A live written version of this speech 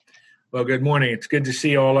Well, good morning. It's good to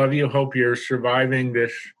see all of you. Hope you're surviving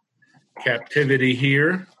this captivity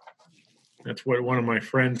here. That's what one of my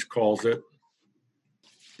friends calls it,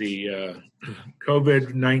 the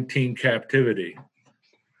COVID-19 captivity.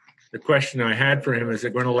 The question I had for him, is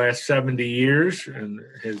it going to last 70 years? And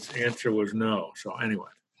his answer was no. So anyway,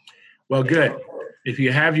 well, good. If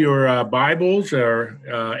you have your Bibles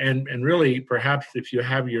and really perhaps if you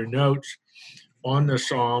have your notes on the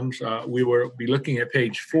Psalms, we will be looking at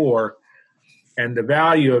page 4. And the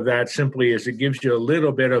value of that simply is it gives you a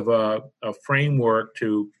little bit of a framework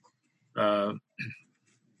to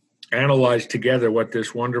analyze together what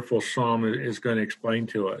this wonderful psalm is going to explain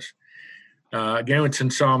to us. Again, it's in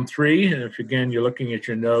Psalm 3. And if, again, you're looking at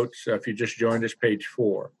your notes, if you just joined us, page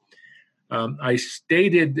 4. I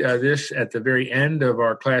stated this at the very end of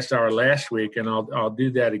our class hour last week, and I'll do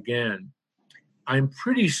that again. I'm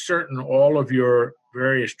pretty certain all of your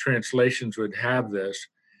various translations would have this.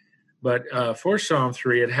 But for Psalm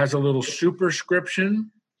 3, it has a little superscription,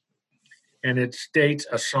 and it states,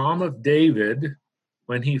 a psalm of David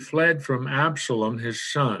when he fled from Absalom, his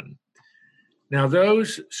son. Now,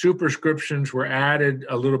 those superscriptions were added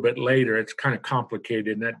a little bit later. It's kind of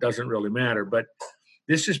complicated, and that doesn't really matter. But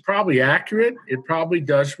this is probably accurate. It probably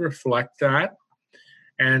does reflect that.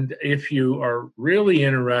 And if you are really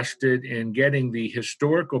interested in getting the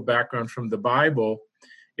historical background from the Bible,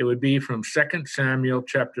 it would be from 2 Samuel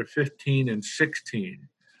chapter 15 and 16.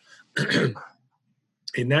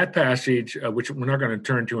 In that passage, which we're not going to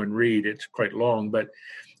turn to and read, it's quite long, but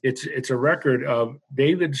it's a record of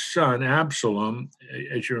David's son, Absalom.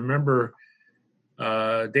 As you remember,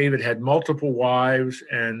 David had multiple wives,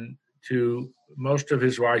 and to most of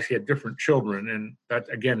his wives, he had different children. And that,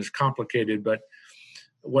 again, is complicated. But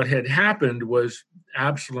what had happened was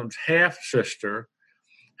Absalom's half-sister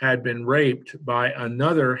had been raped by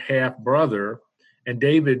another half-brother, and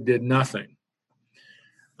David did nothing.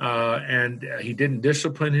 And he didn't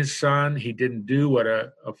discipline his son. He didn't do what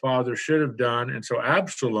a father should have done. And so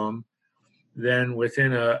Absalom then,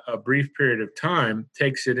 within a brief period of time,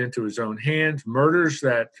 takes it into his own hands, murders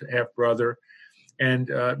that half-brother, and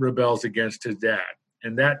rebels against his dad.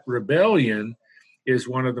 And that rebellion is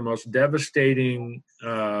one of the most devastating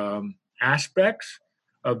aspects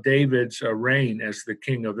of David's reign as the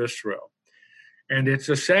king of Israel. And it's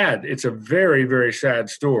a very, very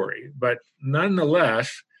sad story. But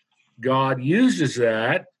nonetheless, God uses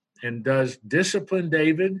that and does discipline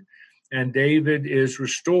David, and David is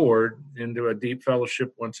restored into a deep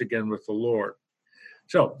fellowship once again with the Lord.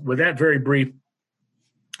 So with that very brief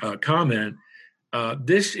comment,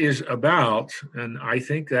 this is about, and I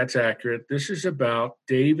think that's accurate, this is about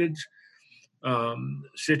David's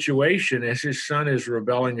situation as his son is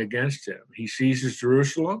rebelling against him. He seizes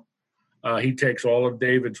Jerusalem. He takes all of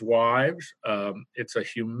David's wives. It's a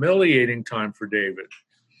humiliating time for David.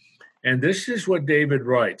 And this is what David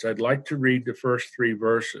writes. I'd like to read the first 3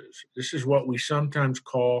 verses. This is what we sometimes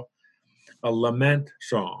call a lament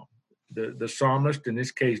psalm. The psalmist, in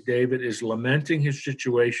this case David, is lamenting his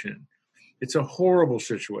situation. It's a horrible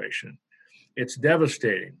situation. It's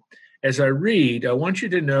devastating. As I read, I want you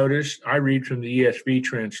to notice, I read from the ESV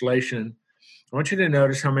translation, I want you to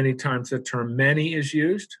notice how many times the term many is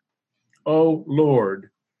used. Oh, Lord.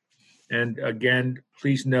 And again,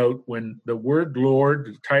 please note when the word Lord,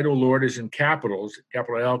 the title Lord is in capitals,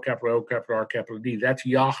 capital L, capital O, capital R, capital D, that's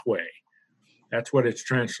Yahweh. That's what it's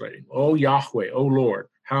translating. Oh, Yahweh, oh, Lord,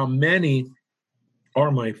 how many are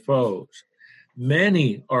my foes?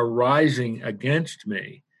 Many are rising against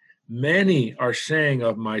me. Many are saying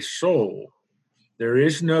of my soul, there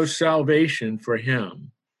is no salvation for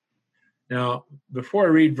him. Now, before I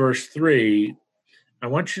read verse 3, I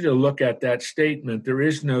want you to look at that statement, there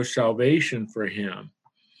is no salvation for him.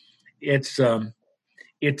 It's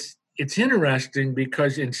interesting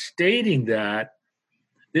because in stating that,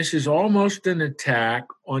 this is almost an attack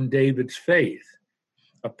on David's faith,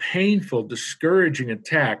 a painful, discouraging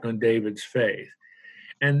attack on David's faith.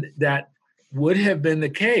 And that would have been the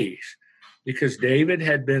case because David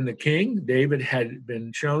had been the king. David had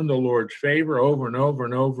been shown the Lord's favor over and over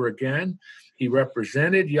and over again. He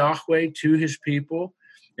represented Yahweh to his people,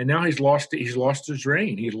 and now he's lost his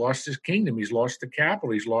reign. He's lost his kingdom. He's lost the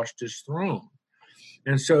capital. He's lost his throne.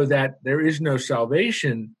 And so that there is no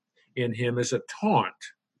salvation in him is a taunt.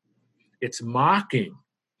 It's mocking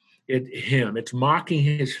him. It's mocking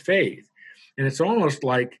his faith. And it's almost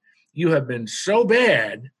like you have been so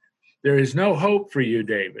bad, there is no hope for you,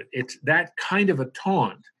 David. It's that kind of a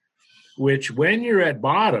taunt, which when you're at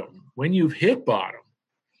bottom, when you've hit bottom,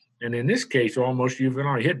 and in this case, almost you've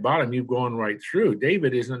already hit bottom, you've gone right through.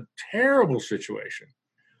 David is in a terrible situation.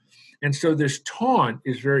 And so this taunt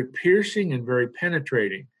is very piercing and very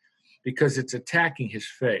penetrating because it's attacking his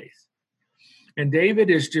faith. And David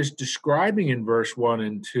is just describing in verse 1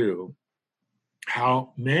 and 2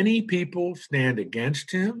 how many people stand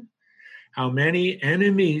against him, how many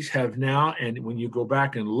enemies have now, and when you go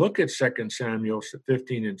back and look at 2 Samuel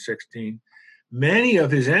 15 and 16, many of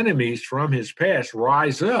his enemies from his past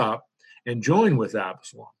rise up and join with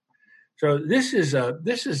Absalom. So this is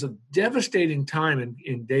a devastating time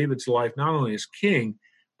in David's life, not only as king,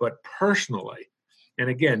 but personally. And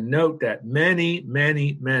again, note that many,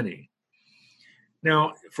 many, many.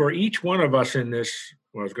 Now, for each one of us in this,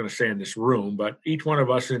 well, I was going to say in this room, but each one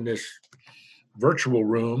of us in this virtual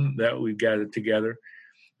room that we've gathered together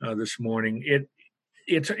this morning,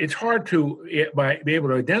 it's hard to be able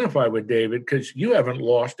to identify with David because you haven't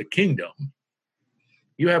lost a kingdom.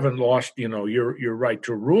 You haven't lost, your right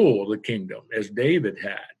to rule the kingdom as David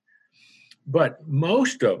had. But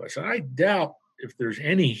most of us, I doubt if there's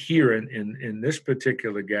any here in this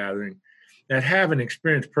particular gathering that haven't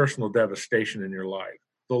experienced personal devastation in your life,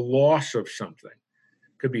 the loss of something.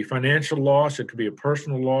 It could be financial loss, it could be a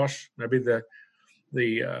personal loss, maybe the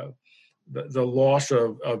loss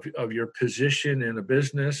of your position in a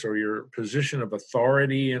business or your position of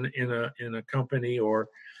authority in a company, or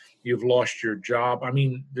you've lost your job. I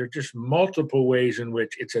mean, there are just multiple ways in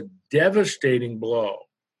which it's a devastating blow.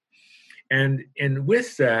 And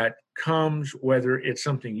with that comes, whether it's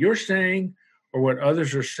something you're saying or what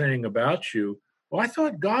others are saying about you, well, I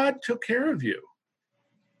thought God took care of you.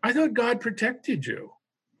 I thought God protected you.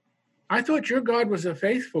 I thought your God was a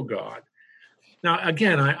faithful God. Now,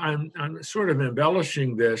 again, I'm sort of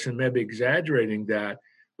embellishing this and maybe exaggerating that,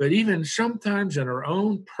 but even sometimes in our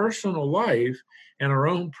own personal life and our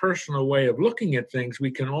own personal way of looking at things,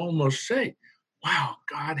 we can almost say, wow,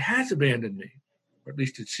 God has abandoned me, or at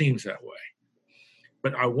least it seems that way.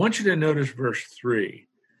 But I want you to notice verse 3,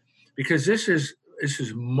 because this is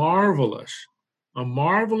marvelous, a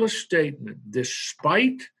marvelous statement.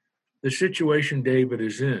 Despite the situation David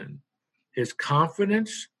is in, his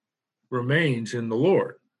confidence remains in the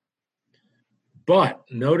Lord. But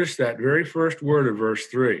notice that very first word of verse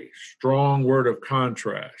 3, strong word of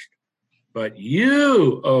contrast. But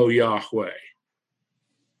you, O Yahweh,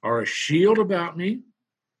 are a shield about me,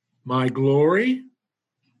 my glory,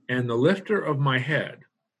 and the lifter of my head.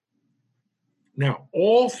 Now,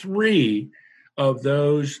 all three of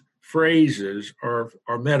those phrases are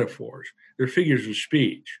metaphors. They're figures of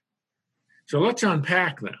speech. So let's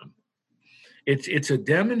unpack them. It's a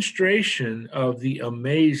demonstration of the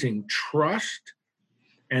amazing trust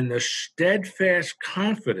and the steadfast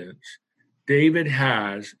confidence David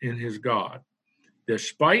has in his God.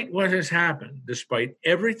 Despite what has happened, despite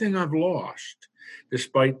everything I've lost,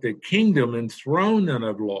 despite the kingdom and throne that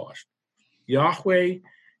I've lost, Yahweh,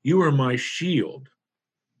 you are my shield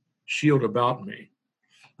about me.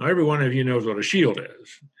 Now, every one of you knows what a shield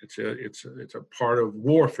is. It's a part of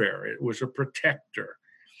warfare. It was a protector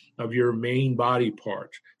of your main body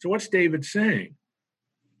parts. So what's David saying?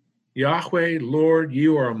 Yahweh, Lord,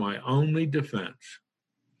 you are my only defense.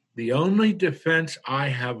 The only defense I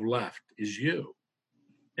have left is you.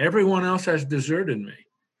 Everyone else has deserted me.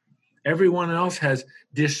 Everyone else has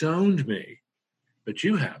disowned me, but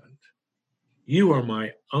you haven't. You are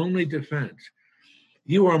my only defense.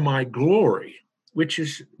 You are my glory, which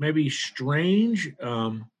is maybe strange,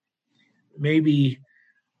 maybe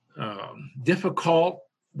difficult.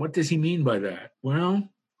 What does he mean by that? Well,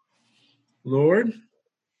 Lord,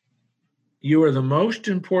 you are the most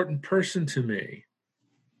important person to me.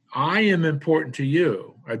 I am important to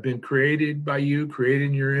you. I've been created by you, created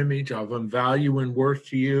in your image. I've value and worth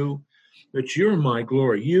to you, but you're my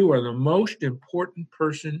glory. You are the most important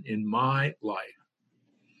person in my life,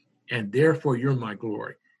 and therefore you're my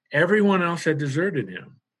glory. Everyone else had deserted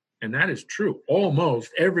him, and that is true.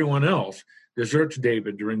 Almost everyone else deserts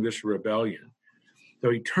David during this rebellion. So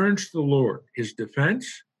he turns to the Lord. His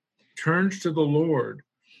defense turns to the Lord,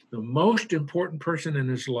 the most important person in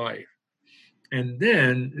his life. And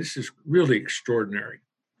then, this is really extraordinary,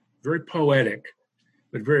 very poetic,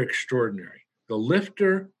 but very extraordinary. The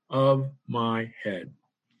lifter of my head.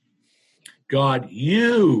 God,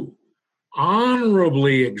 you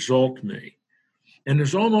honorably exalt me. And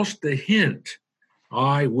there's almost the hint,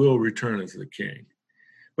 I will return as the king.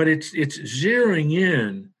 But it's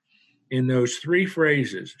zeroing in those three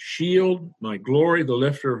phrases, shield, my glory, the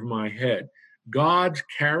lifter of my head, God's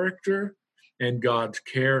character and God's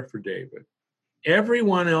care for David.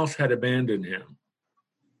 Everyone else had abandoned him,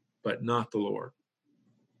 but not the Lord.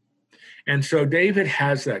 And so David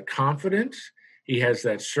has that confidence. He has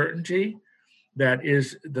that certainty that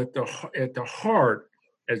is at the heart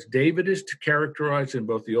as David is characterized in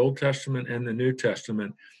both the Old Testament and the New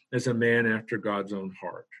Testament as a man after God's own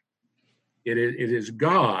heart. It is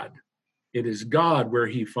God. It is God where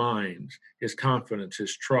he finds his confidence,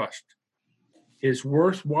 his trust, his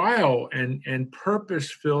worthwhile and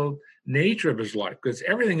purpose-filled nature of his life, because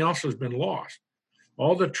everything else has been lost.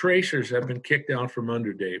 All the tracers have been kicked out from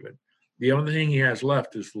under David. The only thing he has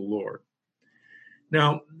left is the Lord.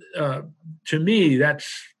 Now, to me,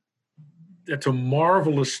 that's a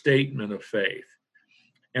marvelous statement of faith.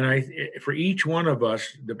 And for each one of us,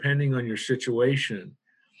 depending on your situation,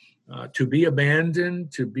 to be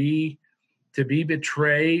abandoned, to be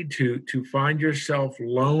betrayed, to find yourself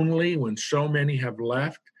lonely when so many have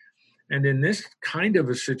left. And in this kind of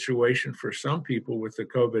a situation for some people with the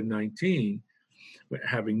COVID-19,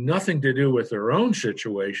 having nothing to do with their own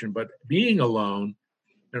situation, but being alone,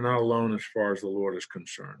 they're not alone as far as the Lord is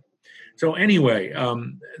concerned. So anyway,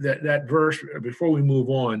 that verse, before we move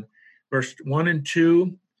on, verse 1 and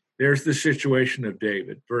 2, there's the situation of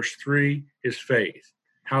David. Verse 3, his faith.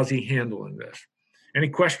 How's he handling this? Any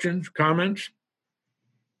questions, comments?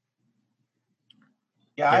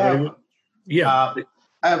 Yeah,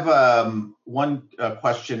 I have one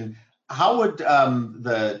question. How would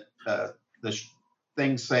the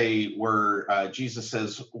thing say where Jesus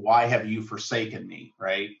says, "Why have you forsaken me?"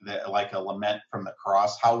 Right, like a lament from the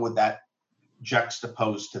cross. How would that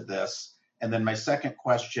juxtapose to this? And then my second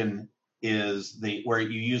question is where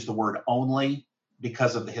you use the word "only"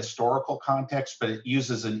 because of the historical context, but it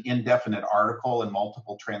uses an indefinite article in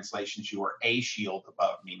multiple translations. You are a shield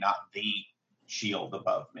above me, not the shield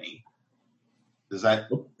above me. Does that?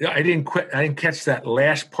 I didn't catch that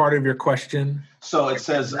last part of your question. So it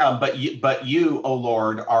says, but you, O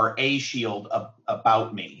Lord, are a shield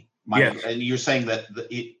about me. Yes. And you're saying that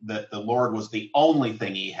the Lord was the only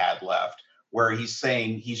thing he had left, where he's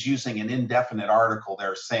saying he's using an indefinite article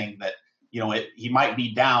there, saying that, he might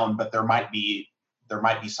be down, but there might be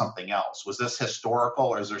something else. Was this historical,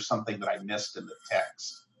 or is there something that I missed in the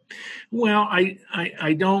text? Well,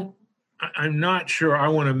 I'm not sure I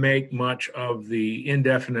want to make much of the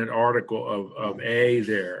indefinite article of a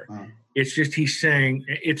there. It's just he's saying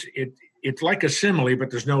it's like a simile,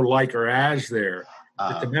 but there's no like or as there.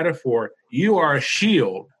 It's a metaphor. You are a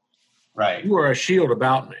shield. Right. You are a shield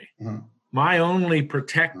about me. Mm-hmm. My only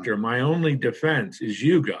protector, my only defense is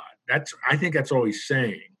you, God. I think that's all he's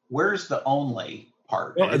saying. Where's the only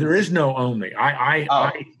part? Well, there is no only.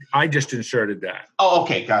 I just inserted that. Oh,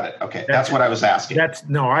 okay, got it. Okay, that's what I was asking.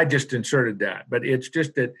 I just inserted that. But it's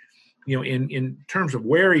just that, in terms of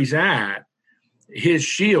where he's at, his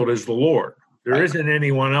shield is the Lord. There isn't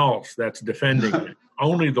anyone else that's defending him.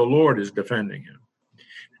 Only the Lord is defending him.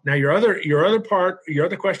 Now, your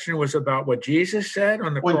other question was about what Jesus said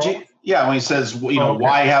on the cross. When he says,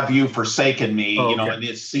 why have you forsaken me? Okay. And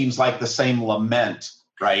it seems like the same lament,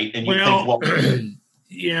 right? And you think, well,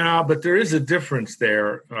 yeah, but there is a difference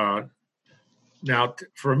there. Now,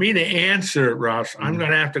 for me to answer, Russ, I'm going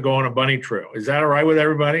to have to go on a bunny trail. Is that all right with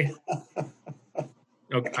everybody?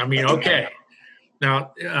 Okay.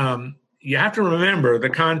 Now, you have to remember the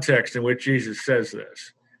context in which Jesus says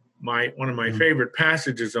this. One of my favorite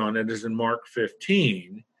passages on it is in Mark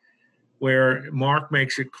 15, where Mark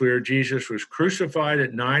makes it clear Jesus was crucified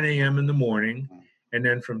at 9 a.m. in the morning, and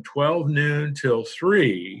then from 12 noon till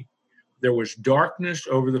 3, there was darkness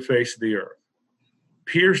over the face of the earth,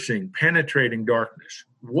 piercing, penetrating darkness.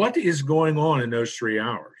 What is going on in those 3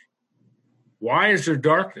 hours? Why is there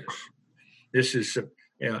darkness? This is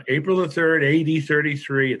April the 3rd, AD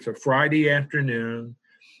 33. It's a Friday afternoon,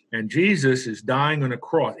 and Jesus is dying on a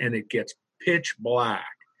cross, and it gets pitch black.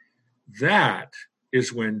 That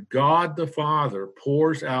is when God the Father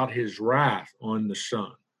pours out his wrath on the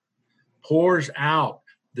Son, pours out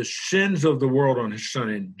the sins of the world on his Son,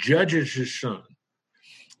 and judges his Son.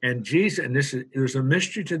 And Jesus, and there's a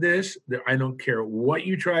mystery to this, that I don't care what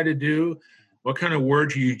you try to do, what kind of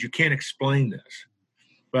words you use, you can't explain this.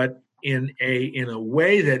 But in a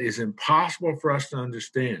way that is impossible for us to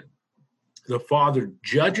understand, the Father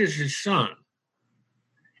judges his Son.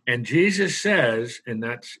 And Jesus says, and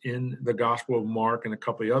that's in the Gospel of Mark and a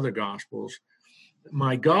couple of other Gospels,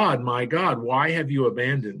 my God, why have you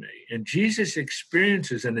abandoned me? And Jesus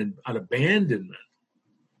experiences an abandonment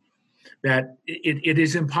that it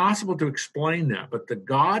is impossible to explain that. But the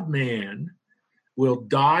God-man will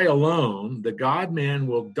die alone. The God-man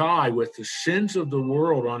will die with the sins of the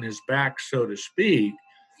world on his back, so to speak.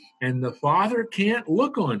 And the Father can't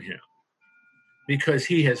look on him, because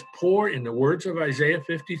he has poured, in the words of Isaiah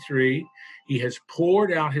 53, he has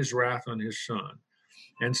poured out his wrath on his Son.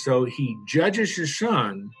 And so he judges his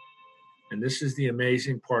Son, and this is the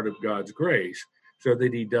amazing part of God's grace, so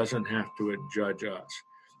that he doesn't have to judge us.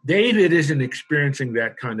 David isn't experiencing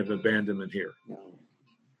that kind of abandonment here.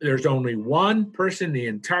 There's only one person in the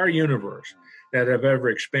entire universe that have ever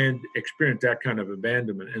experienced that kind of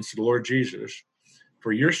abandonment, and it's the Lord Jesus,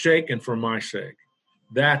 for your sake and for my sake.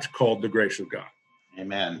 That's called the grace of God.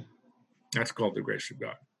 Amen. That's called the grace of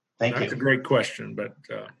God. Thank you. That's a great question, but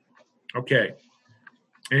okay.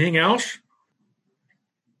 Anything else?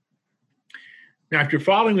 Now, if you're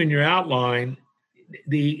following in your outline,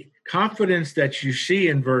 the confidence that you see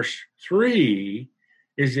in verse 3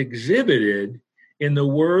 is exhibited in the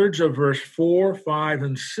words of verse 4, 5,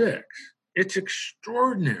 and 6. It's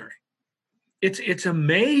extraordinary. It's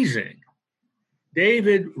amazing.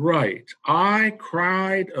 David writes, I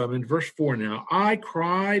cried, in verse 4 now, I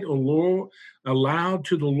cried aloud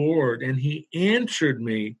to the Lord, and he answered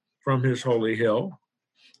me from his holy hill.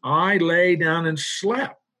 I lay down and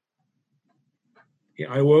slept.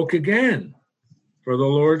 I woke again, for the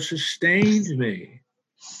Lord sustained me.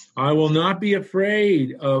 I will not be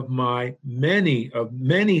afraid of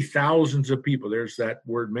many thousands of people. There's that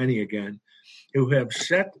word many again, who have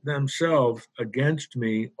set themselves against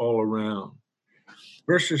me all around.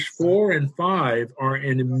 Verses 4 and 5 are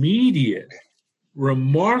an immediate,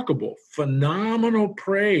 remarkable, phenomenal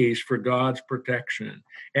praise for God's protection.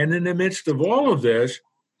 And in the midst of all of this,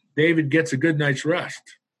 David gets a good night's rest.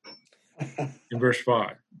 In verse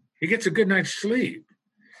 5, he gets a good night's sleep.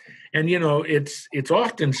 And, it's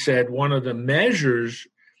often said one of the measures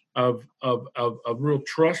of real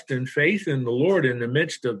trust and faith in the Lord in the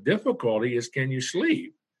midst of difficulty is, can you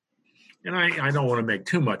sleep? And I don't want to make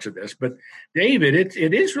too much of this, but David,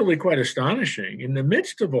 it is really quite astonishing. In the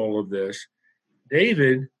midst of all of this,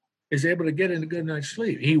 David is able to get in a good night's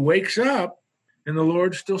sleep. He wakes up and the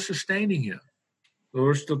Lord's still sustaining him. The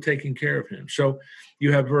Lord's still taking care of him. So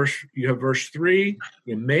you have verse 3,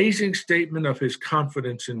 the amazing statement of his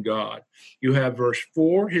confidence in God. You have verse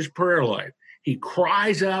 4, his prayer life. He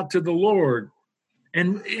cries out to the Lord,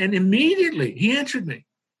 and immediately he answered me.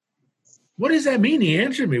 What does that mean? He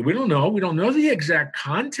answered me. We don't know. We don't know the exact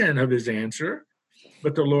content of his answer,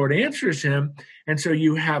 but the Lord answers him. And so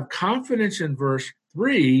you have confidence in verse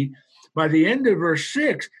 3. By the end of verse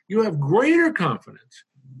 6, you have greater confidence.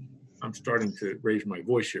 I'm starting to raise my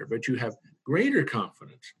voice here, but you have greater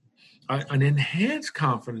confidence, an enhanced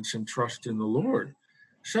confidence and trust in the Lord,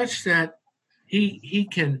 such that he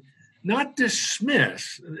can not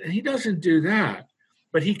dismiss, he doesn't do that,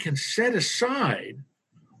 but he can set aside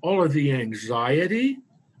all of the anxiety,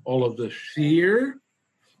 all of the fear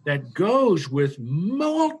that goes with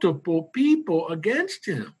multiple people against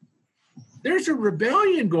him. There's a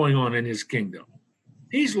rebellion going on in his kingdom.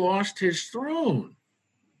 He's lost his throne.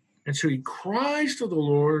 And so he cries to the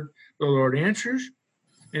Lord answers,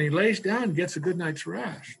 and he lays down and gets a good night's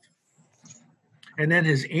rest. And then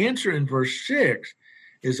his answer in verse 6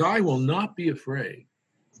 is, I will not be afraid.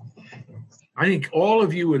 I think all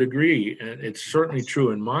of you would agree, and it's certainly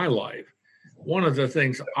true in my life, one of the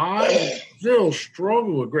things I still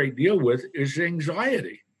struggle a great deal with is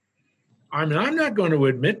anxiety. I mean, I'm not going to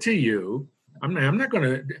admit to you, I'm not going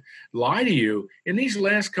to lie to you. In these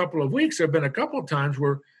last couple of weeks, there have been a couple of times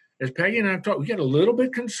where, as Peggy and I talked, we get a little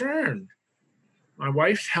bit concerned. My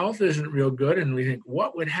wife's health isn't real good, and we think,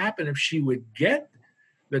 what would happen if she would get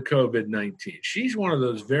the COVID-19? She's one of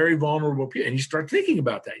those very vulnerable people, and you start thinking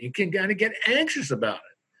about that. You can kind of get anxious about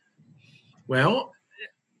it. Well,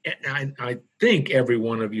 I think every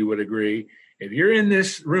one of you would agree, if you're in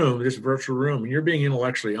this room, this virtual room, and you're being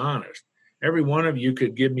intellectually honest, every one of you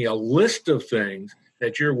could give me a list of things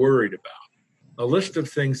that you're worried about, a list of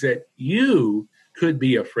things that you could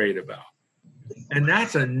be afraid about. And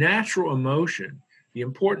that's a natural emotion. The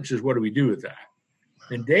importance is, what do we do with that?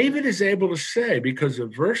 And David is able to say, because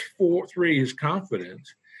of verse 3, his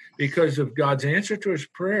confidence, because of God's answer to his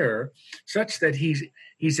prayer, such that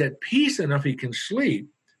he's at peace enough he can sleep,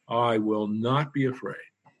 I will not be afraid.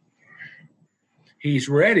 He's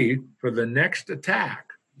ready for the next attack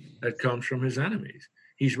that comes from his enemies.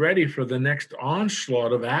 He's ready for the next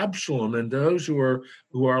onslaught of Absalom and those who are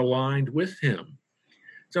aligned with him.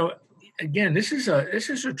 So again, this is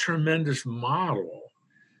a tremendous model.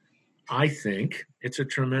 I think it's a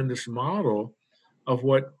tremendous model of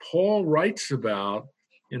what Paul writes about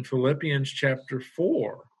in Philippians chapter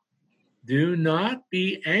 4. Do not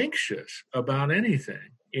be anxious about anything.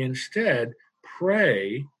 Instead,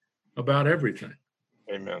 pray about everything.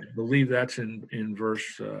 Amen. I believe that's in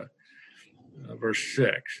verse 6.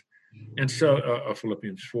 And so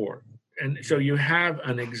Philippians 4. And so you have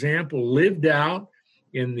an example lived out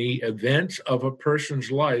in the events of a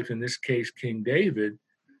person's life, in this case, King David.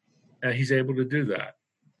 He's able to do that.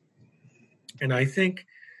 And I think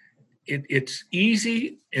it's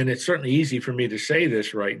easy, and it's certainly easy for me to say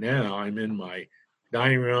this right now. I'm in my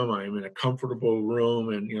dining room. I'm in a comfortable room,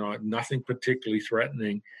 and nothing particularly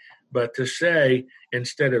threatening. But to say,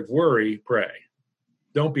 instead of worry, pray.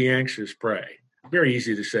 Don't be anxious, pray. Very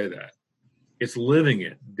easy to say that. It's living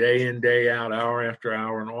it day in, day out, hour after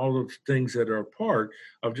hour, and all those things that are a part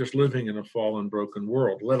of just living in a fallen, broken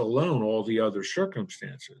world, let alone all the other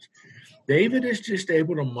circumstances. David is just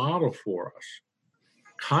able to model for us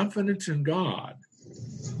confidence in God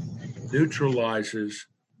neutralizes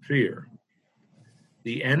fear.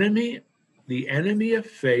 The enemy of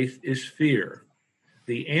faith is fear.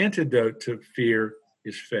 The antidote to fear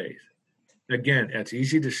is faith. Again, it's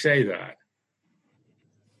easy to say that,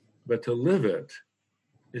 but to live it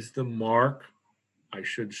is the mark, I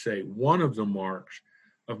should say, one of the marks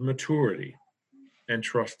of maturity and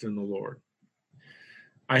trust in the Lord.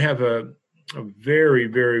 I have a very,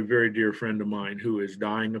 very, very dear friend of mine who is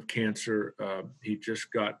dying of cancer. I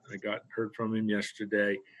heard from him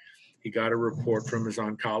yesterday. He got a report from his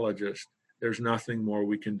oncologist. There's nothing more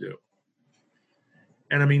we can do.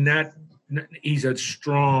 And I mean, he's a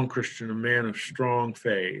strong Christian, a man of strong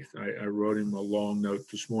faith. I wrote him a long note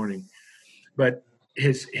this morning. But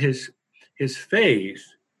his faith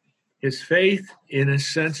in a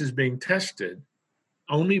sense is being tested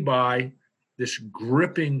only by this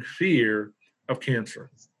gripping fear of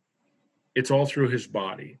cancer. It's all through his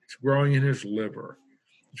body. It's growing in his liver.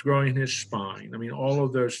 It's growing in his spine. I mean, all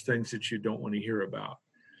of those things that you don't want to hear about.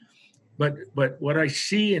 But what I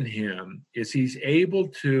see in him is he's able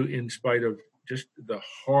to, in spite of just the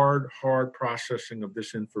hard processing of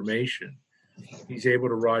this information, he's able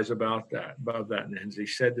to rise above that. And as he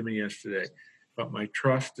said to me yesterday, but my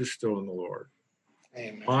trust is still in the Lord.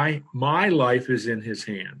 Amen. My life is in his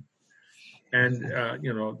hand. And,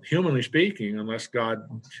 humanly speaking, unless God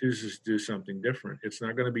chooses to do something different, it's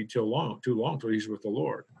not going to be too long till he's with the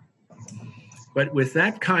Lord. But with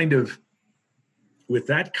that kind of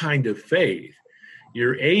faith,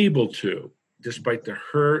 you're able to, despite the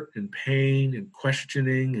hurt and pain and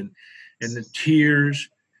questioning and the tears,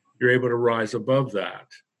 you're able to rise above that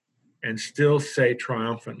and still say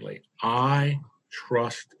triumphantly, I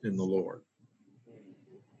trust in the Lord.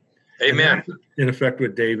 Amen. In effect,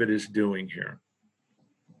 what David is doing here.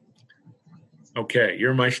 Okay,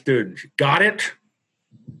 you're my student. Got it?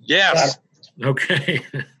 Yes. Okay.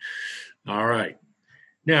 All right.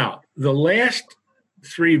 Now, the last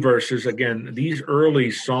 3 verses, again, these early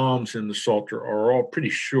Psalms in the Psalter are all pretty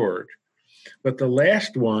short. But the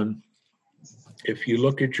last one, if you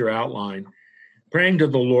look at your outline, praying to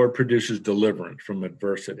the Lord produces deliverance from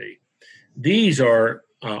adversity. These are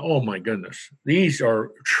oh my goodness, these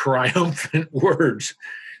are triumphant words.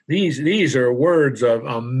 These are words of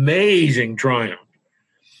amazing triumph.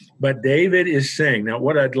 But David is saying, now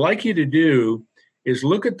what I'd like you to do is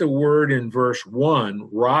look at the word in verse 1,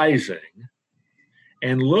 rising,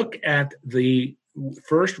 and look at the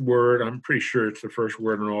first word. I'm pretty sure it's the first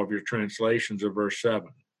word in all of your translations of verse 7.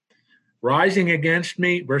 Rising against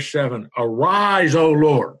me, verse 7, arise, O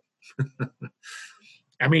Lord.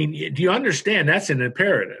 I mean, do you understand? That's an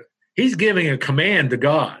imperative. He's giving a command to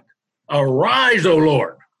God. Arise, O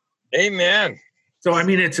Lord. Amen. So, I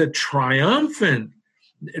mean, it's a triumphant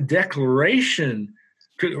declaration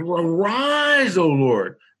to arise, O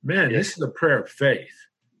Lord. Man, yes. This is a prayer of faith.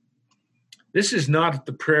 This is not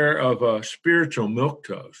the prayer of a spiritual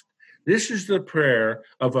milquetoast. This is the prayer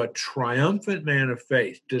of a triumphant man of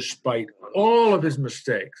faith, despite all of his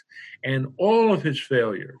mistakes and all of his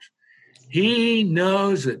failures. He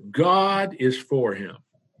knows that God is for him.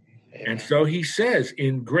 Amen. And so he says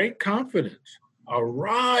in great confidence,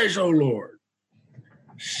 arise, O Lord.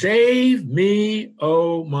 Save me,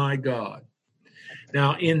 O my God.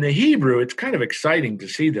 Now, in the Hebrew, it's kind of exciting to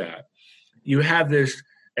see that. You have this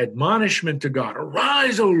admonishment to God,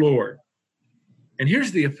 arise, O Lord. And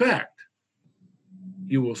here's the effect.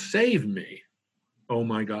 You will save me, O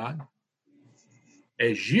my God.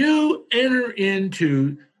 As you enter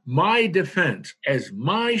into my defense as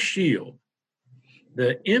my shield,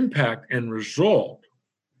 the impact and result,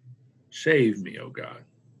 save me, O God.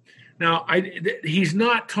 Now, he's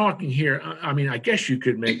not talking here, I mean, I guess you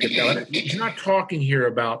could make it that. He's not talking here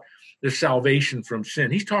about the salvation from sin.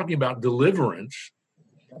 He's talking about deliverance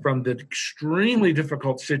from the extremely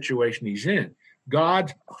difficult situation he's in.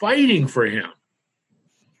 God's fighting for him.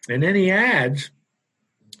 And then he adds,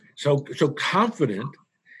 so confident,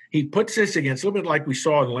 he puts this against, a little bit like we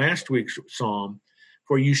saw in last week's psalm,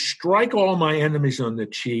 for you strike all my enemies on the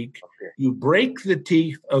cheek, you break the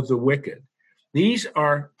teeth of the wicked. These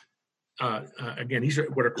are again, these are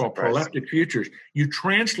what are called proleptic futures. You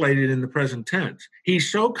translate it in the present tense.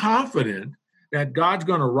 He's so confident that God's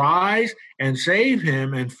going to rise and save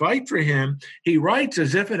him and fight for him. He writes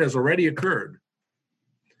as if it has already occurred.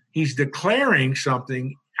 He's declaring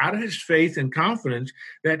something out of his faith and confidence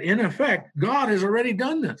that, in effect, God has already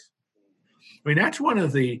done this. I mean, that's one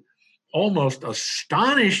of the almost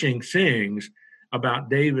astonishing things about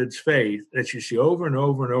David's faith that you see over and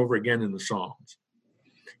over and over again in the Psalms.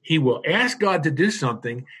 He will ask God to do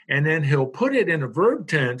something, and then he'll put it in a verb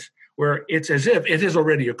tense where it's as if it has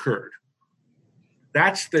already occurred.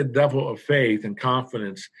 That's the level of faith and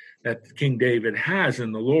confidence that King David has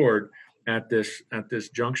in the Lord at this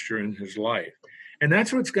juncture in his life. And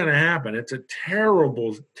that's what's going to happen. It's a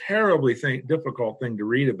terribly difficult thing to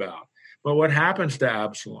read about. But what happens to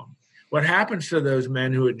Absalom? What happens to those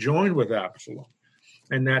men who had joined with Absalom?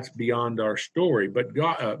 And that's beyond our story, but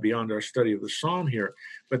God, beyond our study of the Psalm here.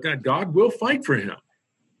 But that God will fight for him.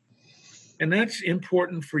 And that's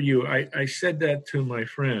important for you. I said that to my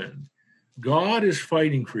friend. God is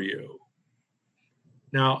fighting for you.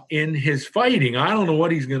 Now, in his fighting, I don't know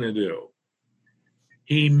what he's going to do.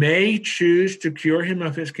 He may choose to cure him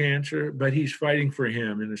of his cancer, but he's fighting for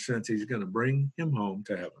him in the sense he's going to bring him home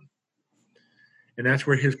to heaven. And that's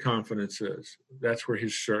where his confidence is. That's where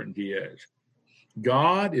his certainty is.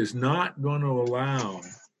 God is not going to allow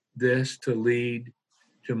this to lead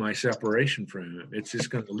to my separation from him. It's just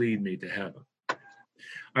going to lead me to heaven.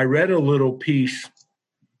 I read a little piece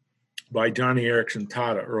by Johnny Erickson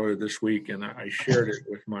Tata earlier this week, and I shared it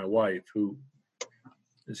with my wife, who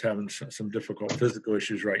is having some difficult physical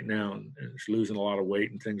issues right now and is losing a lot of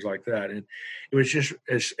weight and things like that. And it was just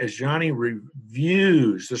as Johnny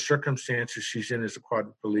reviews the circumstances she's in as a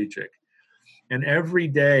quadriplegic, and every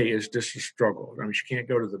day is just a struggle. I mean, she can't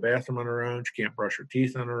go to the bathroom on her own. She can't brush her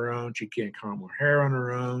teeth on her own. She can't comb her hair on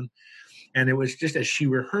her own. And it was just as she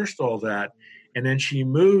rehearsed all that, and then she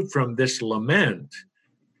moved from this lament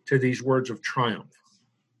to these words of triumph.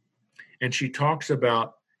 And she talks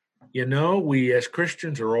about, we as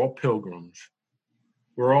Christians are all pilgrims.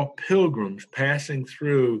 We're all pilgrims passing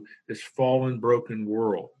through this fallen, broken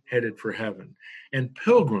world, headed for heaven. And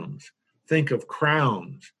pilgrims think of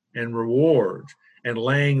crowns and rewards and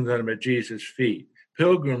laying them at Jesus' feet.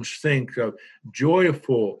 Pilgrims think of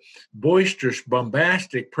joyful, boisterous,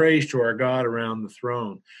 bombastic praise to our God around the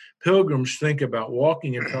throne. Pilgrims think about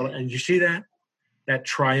walking in fellowship. And you see that? That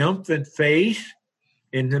triumphant faith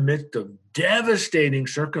in the midst of devastating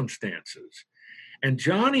circumstances. And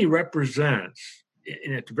Johnny represents,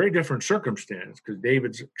 and it's a very different circumstance because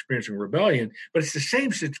David's experiencing rebellion, but it's the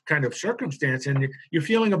same kind of circumstance, and you're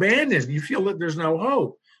feeling abandoned. You feel that there's no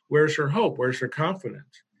hope. Where's her hope? Where's her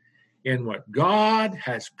confidence? In what God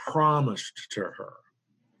has promised to her.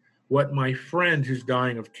 What my friend who's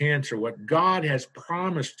dying of cancer, what God has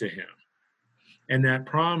promised to him. And that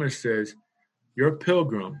promise says, you're a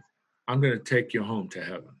pilgrim. I'm going to take you home to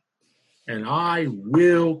heaven. And I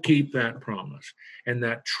will keep that promise. And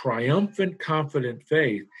that triumphant, confident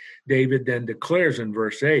faith, David then declares in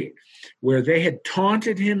verse 8, where they had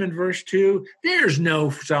taunted him in verse 2, there's no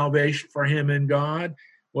salvation for him in God.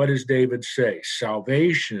 What does David say?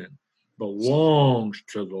 Salvation belongs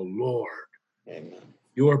to the Lord. Amen.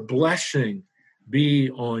 Your blessing be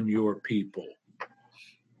on your people.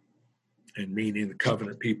 And meaning the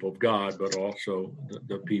covenant people of God, but also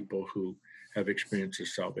the people who have experienced the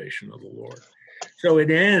salvation of the Lord. So it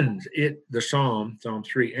ends, the Psalm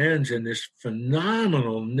 3 ends in this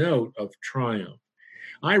phenomenal note of triumph.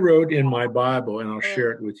 I wrote in my Bible, and I'll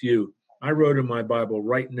share it with you, I wrote in my Bible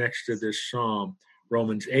right next to this Psalm,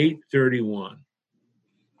 Romans 8:31.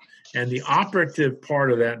 And the operative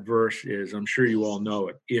part of that verse is, I'm sure you all know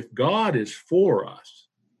it, if God is for us,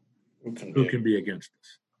 who can be against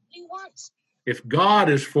us? If God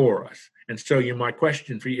is for us. And so my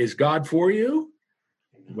question for you, is God for you?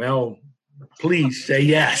 Well, please say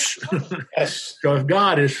yes. Yes. So if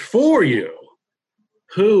God is for you,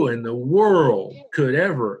 who in the world could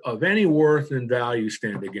ever, of any worth and value,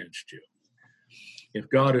 stand against you? If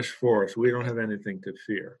God is for us, we don't have anything to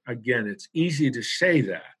fear. Again, it's easy to say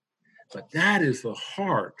that, but that is the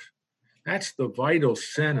heart. That's the vital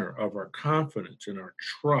center of our confidence and our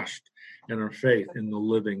trust and our faith in the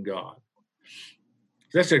living God.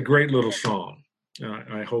 That's a great little song.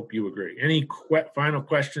 I hope you agree. Any final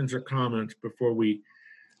questions or comments before we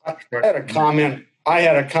start? I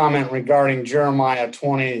had a comment regarding Jeremiah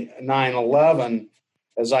 29:11.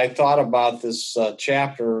 As I thought about this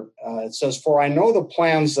chapter, it says, "For I know the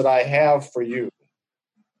plans that I have for you,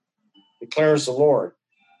 declares the Lord,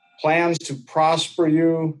 plans to prosper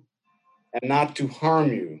you and not to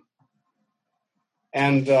harm you."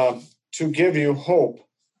 And to give you hope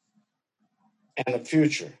and a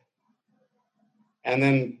future. And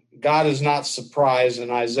then God is not surprised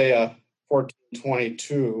in Isaiah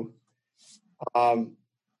 14:22.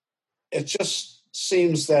 It just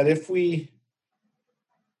seems that if we,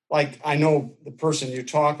 like I know the person you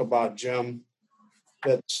talk about, Jim,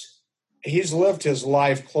 that he's lived his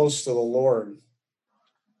life close to the Lord.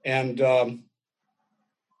 And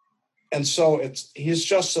so he's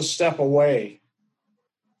just a step away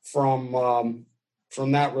from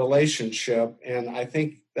that relationship. And I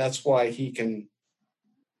think that's why he can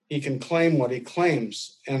claim what he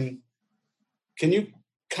claims. And can you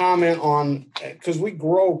comment on, because we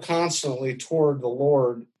grow constantly toward the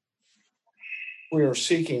Lord, we are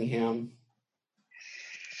seeking him.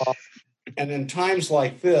 And in times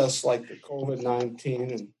like this, like the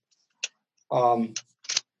COVID-19, and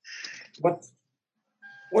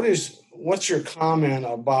what's your comment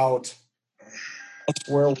about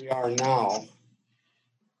where we are now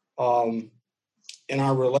in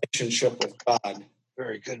our relationship with God?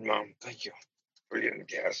 Very good, Mom. Thank you for getting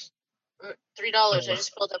gas. $3. I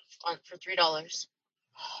just filled up for $3.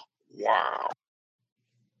 Wow.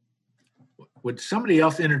 Would somebody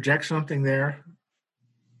else interject something there?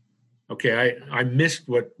 Okay, I missed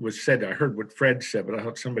what was said. I heard what Fred said, but I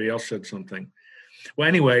thought somebody else said something. Well,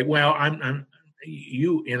 anyway,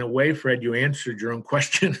 you in a way, Fred, you answered your own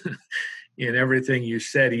question in everything you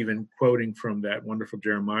said, even quoting from that wonderful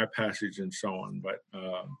Jeremiah passage and so on. But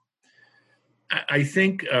I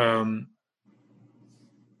think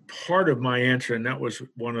part of my answer, and that was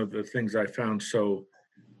one of the things I found so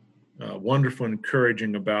wonderful and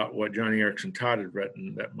encouraging about what Johnny Erickson Todd had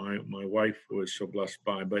written, that my wife was so blessed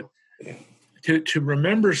by. But to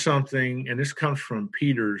remember something, and this comes from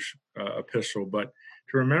Peter's epistle, but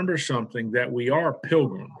to remember something, that we are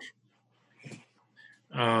pilgrims.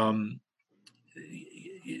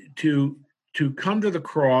 To come to the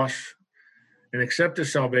cross and accept the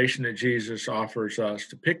salvation that Jesus offers us,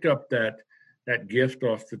 to pick up that gift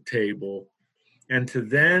off the table, and to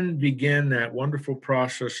then begin that wonderful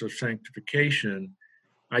process of sanctification,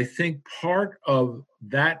 I think part of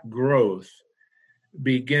that growth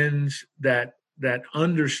begins that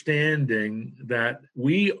understanding that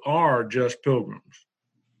we are just pilgrims.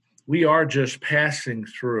 We are just passing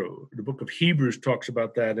through. The book of Hebrews talks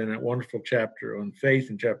about that in that wonderful chapter on faith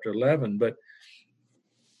in chapter 11. But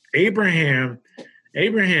Abraham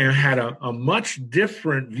had a much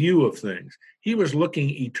different view of things. He was looking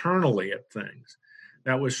eternally at things.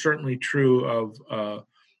 That was certainly true of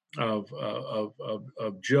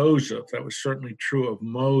Joseph. That was certainly true of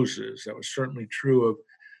Moses. That was certainly true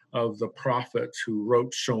of the prophets who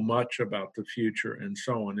wrote so much about the future and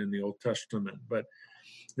so on in the Old Testament. But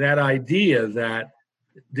that idea that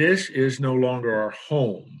this is no longer our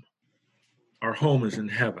home. Our home is in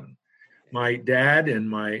heaven. My dad and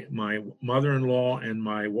my mother-in-law and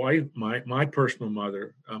my wife, my personal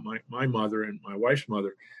mother, my mother and my wife's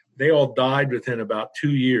mother, they all died within about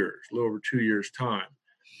 2 years, a little over 2 years' time.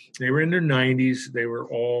 They were in their 90s. They were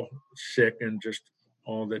all sick and just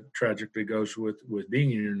all that tragically goes with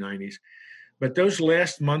being in your 90s. But those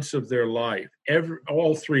last months of their life,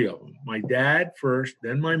 all three of them, my dad first,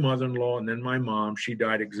 then my mother-in-law, and then my mom, she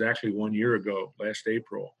died exactly 1 year ago, last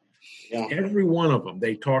April. Yeah. Every one of them,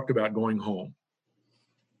 they talked about going home.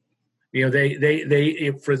 You know,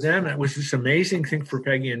 they for them, it was this amazing thing for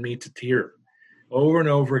Peggy and me to hear over and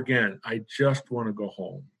over again. I just want to go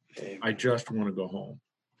home. I just want to go home.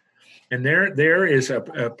 And there is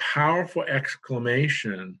a powerful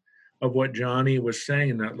exclamation of what Johnny was saying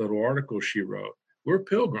in that little article she wrote. We're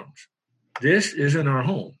pilgrims. This isn't our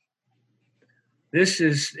home.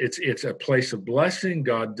 It's a place of blessing.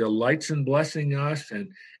 God delights in blessing us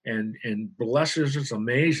and blesses us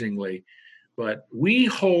amazingly. But we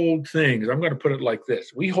hold things, I'm going to put it like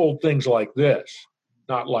this. We hold things like this,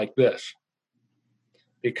 not like this.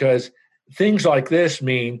 Because things like this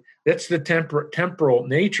mean that's the temporal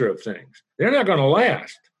nature of things. They're not going to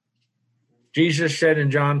last. Jesus said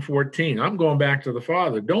in John 14, I'm going back to the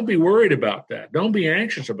Father. Don't be worried about that. Don't be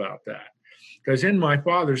anxious about that. Because in my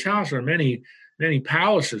Father's house are many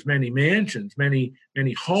palaces, many mansions, many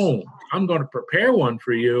homes. I'm going to prepare one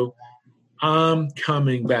for you. I'm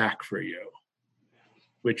coming back for you,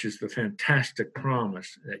 which is the fantastic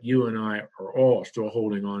promise that you and I are all still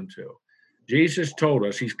holding on to. Jesus told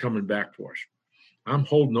us he's coming back for us. I'm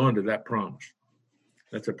holding on to that promise.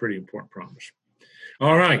 That's a pretty important promise.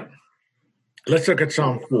 All right. Let's look at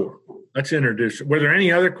Psalm 4. Let's introduce it. Were there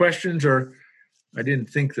any other questions, or I didn't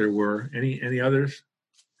think there were any others?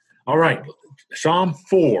 All right. Psalm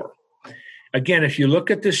 4. Again, if you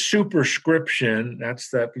look at the superscription, that's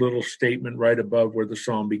that little statement right above where the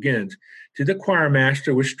psalm begins. To the choir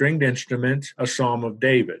master with stringed instruments, a psalm of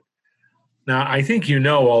David. Now, I think you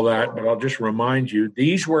know all that, but I'll just remind you,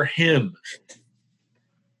 these were hymns.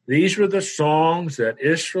 These were the songs that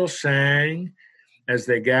Israel sang as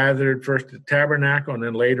they gathered first at the tabernacle and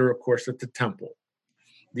then later, of course, at the temple.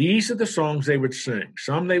 These are the songs they would sing.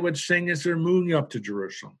 Some they would sing as they're moving up to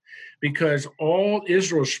Jerusalem, because all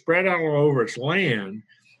Israel spread out all over its land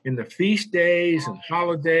in the feast days and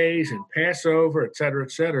holidays and Passover, et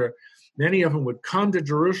cetera, many of them would come to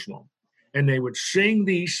Jerusalem, and they would sing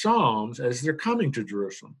these psalms as they're coming to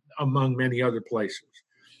Jerusalem, among many other places.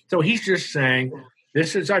 So he's just saying,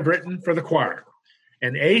 this is I've written for the choir.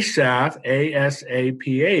 And Asaph,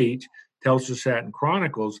 A-S-A-P-H, tells us that in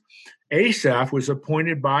Chronicles, Asaph was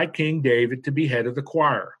appointed by King David to be head of the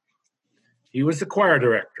choir. He was the choir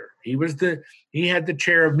director. He had the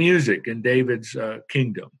chair of music in David's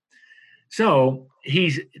kingdom. So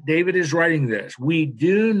David is writing this. We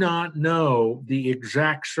do not know the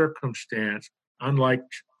exact circumstance, unlike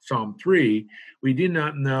Psalm 3, we do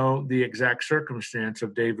not know the exact circumstance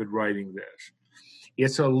of David writing this.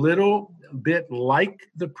 It's a little bit like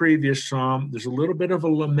the previous psalm. There's a little bit of a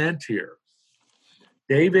lament here.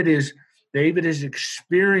 David is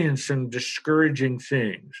experiencing discouraging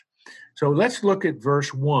things. So let's look at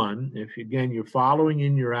verse 1. If, again, you're following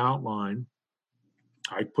in your outline,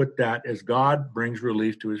 I put that as God brings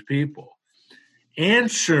relief to his people.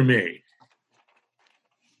 Answer me.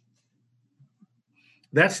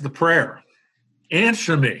 That's the prayer.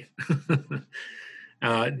 Answer me.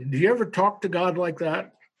 Do you ever talk to God like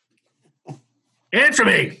that? Answer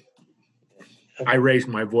me. I raised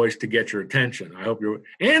my voice to get your attention. I hope you're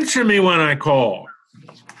answer me when I call.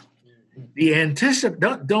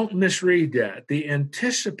 Don't misread that. The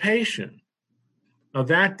anticipation of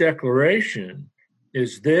that declaration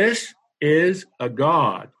is this is a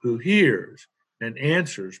God who hears and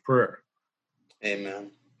answers prayer. Amen.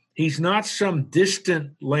 He's not some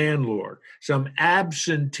distant landlord, some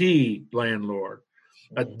absentee landlord,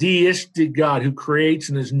 a deistic God who creates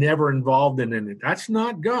and is never involved in anything. That's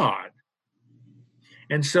not God.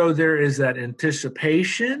 And so there is that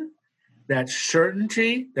anticipation, that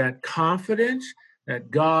certainty, that confidence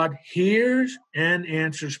that God hears and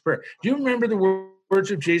answers prayer. Do you remember the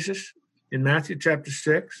words of Jesus in Matthew chapter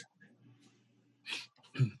 6?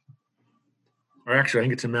 Or actually, I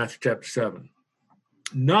think it's in Matthew chapter 7.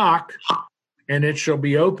 Knock, and it shall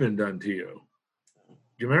be opened unto you. Do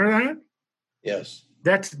you remember that? Yes.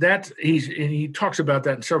 He talks about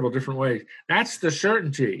that in several different ways. That's the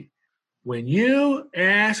certainty. When you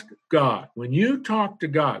ask God, when you talk to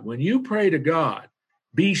God, when you pray to God,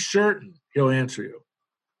 be certain he'll answer you.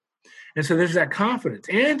 And so there's that confidence.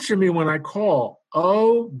 Answer me when I call,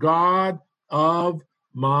 O God of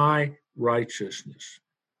my righteousness.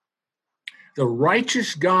 The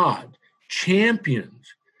righteous God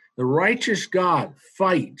champions. The righteous God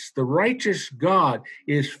fights. The righteous God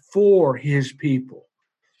is for his people.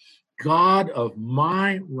 God of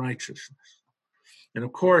my righteousness. And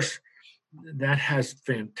of course, that has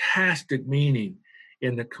fantastic meaning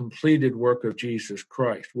in the completed work of Jesus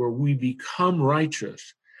Christ, where we become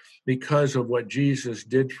righteous because of what Jesus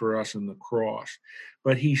did for us on the cross.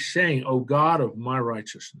 But he's saying, "O God of my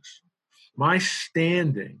righteousness, my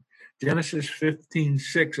standing." Genesis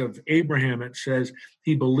 15:6 of Abraham, it says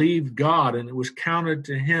he believed God and it was counted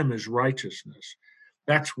to him as righteousness.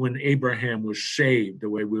 That's when Abraham was saved, the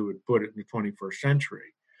way we would put it in the 21st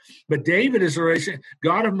century. But David is already saying,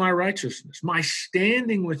 God of my righteousness, my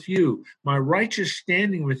standing with you, my righteous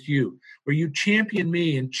standing with you, where you champion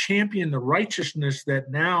me and champion the righteousness that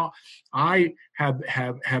now I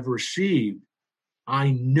have received.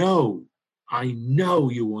 I know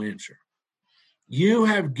you will answer. You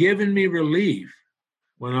have given me relief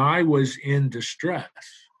when I was in distress.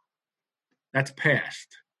 That's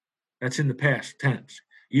past. That's in the past tense.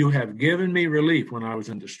 You have given me relief when I was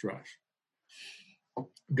in distress.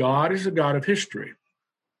 God is a God of history.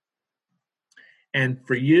 And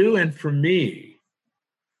for you and for me,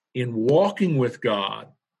 in walking with God,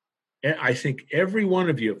 I think every one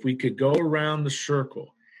of you, if we could go around the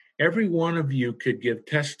circle, every one of you could give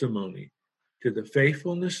testimony to the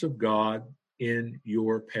faithfulness of God in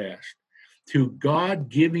your past, to God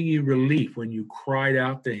giving you relief when you cried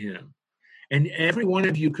out to him. And every one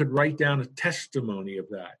of you could write down a testimony of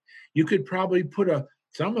that. You could probably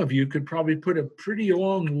some of you could probably put a pretty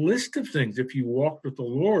long list of things if you walked with the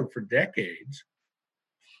Lord for decades.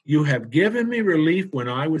 You have given me relief when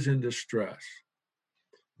I was in distress.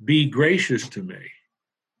 Be gracious to me.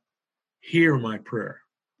 Hear my prayer.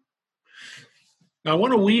 Now, I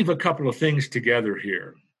want to weave a couple of things together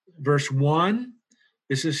here. Verse 1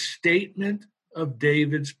 is a statement of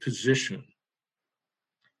David's position.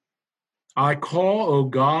 I call, O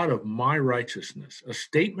God of my righteousness, a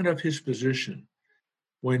statement of his position.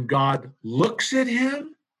 When God looks at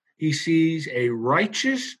him, he sees a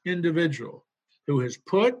righteous individual who has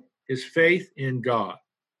put his faith in God.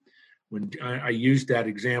 When I used that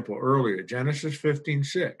example earlier, Genesis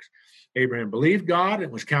 15:6, Abraham believed God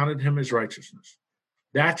and was counted to him as righteousness.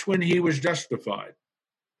 That's when he was justified.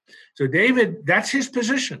 So David, that's his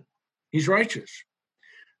position. He's righteous.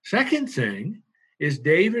 Second thing is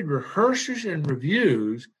David rehearses and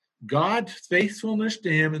reviews God's faithfulness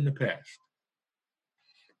to him in the past.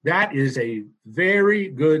 That is a very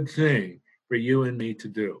good thing for you and me to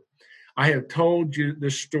do. I have told you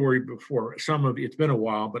this story before. Some of you, it's been a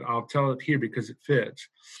while, but I'll tell it here because it fits.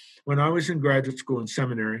 When I was in graduate school and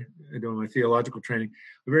seminary, doing my theological training,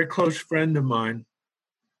 a very close friend of mine,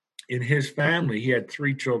 in his family, he had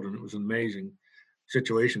 3 children. It was an amazing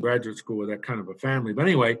situation, graduate school with that kind of a family. But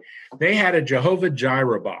anyway, they had a Jehovah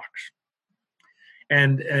Jireh box,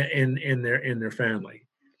 and in their family.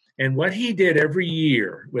 And what he did every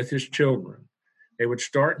year with his children, they would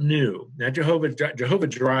start new. Now, Jehovah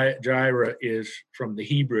Jireh is from the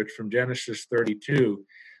Hebrew, it's from Genesis 32,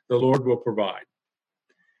 the Lord will provide.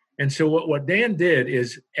 And so what Dan did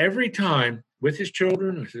is every time with his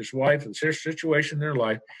children, with his wife, with their situation in their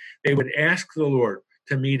life, they would ask the Lord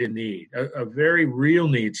to meet a need, a very real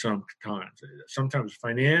need sometimes. Sometimes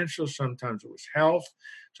financial, sometimes it was health,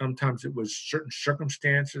 sometimes it was certain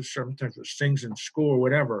circumstances, sometimes it was things in school or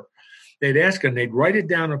whatever. They'd ask and they'd write it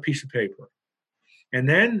down on a piece of paper. And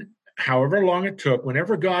then, however long it took,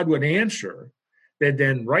 whenever God would answer, they'd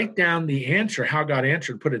then write down the answer, how God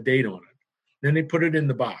answered, put a date on it. Then they put it in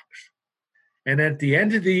the box. And at the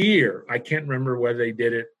end of the year, I can't remember whether they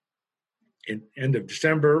did it in end of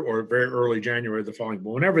December or very early January of the following,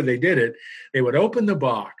 but whenever they did it, they would open the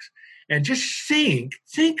box and just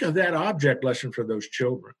think of that object lesson for those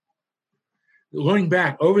children. Looking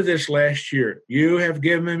back over this last year, you have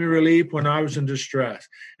given me relief when I was in distress.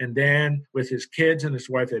 And Dan, with his kids and his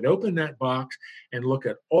wife, they'd open that box and look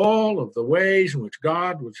at all of the ways in which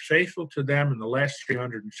God was faithful to them in the last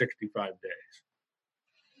 365 days.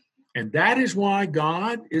 And that is why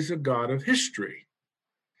God is a God of history.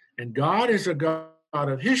 And God is a God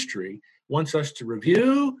of history, wants us to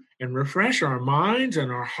review and refresh our minds and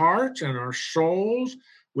our hearts and our souls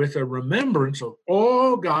with a remembrance of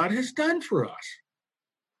all God has done for us.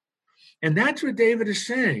 And that's what David is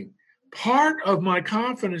saying. Part of my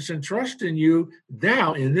confidence and trust in you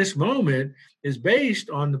now in this moment is based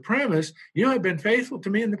on the premise you have been faithful to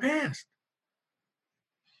me in the past.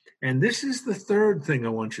 And this is the third thing I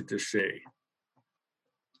want you to see.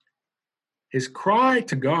 His cry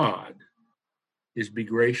to God is, be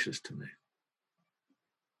gracious to me.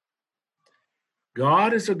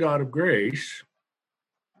 God is a God of grace,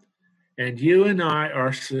 and you and I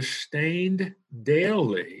are sustained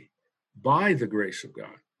daily by the grace of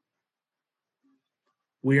God.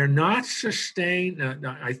 We are not sustained,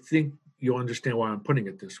 now I think you'll understand why I'm putting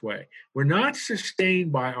it this way. We're not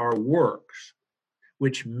sustained by our works,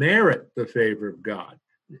 which merit the favor of God.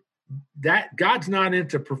 That God's not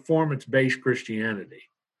into performance-based Christianity.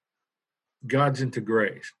 God's into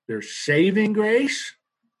grace. There's saving grace,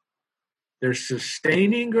 there's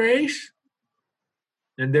sustaining grace,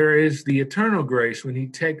 and there is the eternal grace when he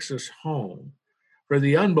takes us home. For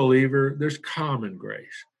the unbeliever, there's common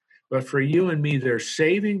grace. But for you and me, there's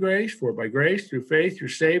saving grace, for by grace, through faith, you're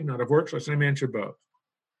saved, not of works, lest any man should boast.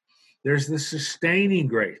 There's the sustaining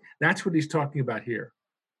grace. That's what he's talking about here.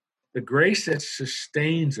 The grace that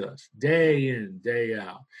sustains us day in, day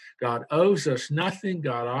out. God owes us nothing.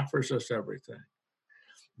 God offers us everything.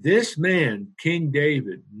 This man, King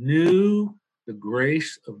David, knew the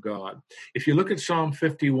grace of God. If you look at Psalm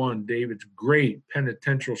 51, David's great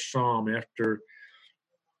penitential psalm after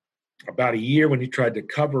about a year when he tried to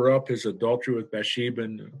cover up his adultery with Bathsheba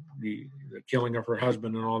and the killing of her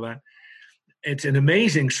husband and all that, it's an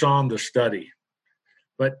amazing psalm to study.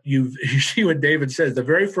 But you see what David says. The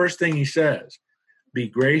very first thing he says, be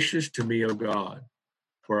gracious to me, O God,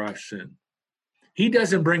 for I've sinned. He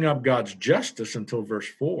doesn't bring up God's justice until verse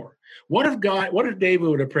 4. What if David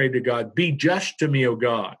would have prayed to God, be just to me, O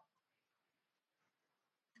God?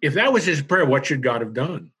 If that was his prayer, what should God have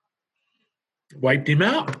done? Wiped him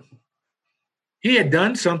out. He had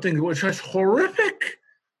done something that was just horrific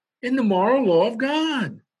in the moral law of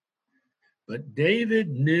God. But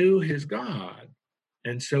David knew his God.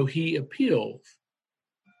 And so he appeals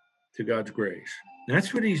to God's grace.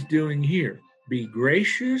 That's what he's doing here. Be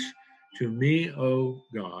gracious to me, O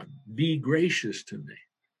God, be gracious to me.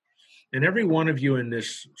 And every one of you in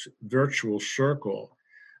this virtual circle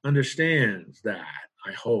understands that,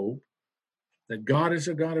 I hope, that God is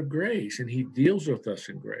a God of grace and he deals with us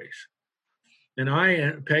in grace.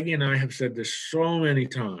 And Peggy and I have said this so many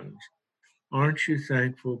times. Aren't you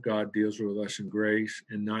thankful God deals with us in grace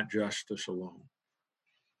and not justice alone?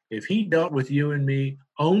 If he dealt with you and me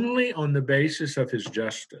only on the basis of his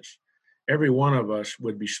justice, every one of us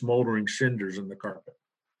would be smoldering cinders in the carpet.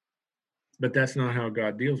 But that's not how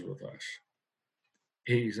God deals with us.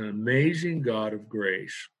 He's an amazing God of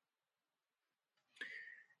grace.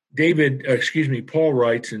 Paul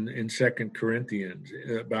writes in 2 Corinthians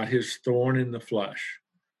about his thorn in the flesh.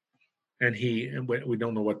 And we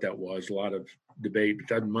don't know what that was, a lot of debate, but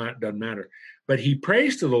doesn't matter. But he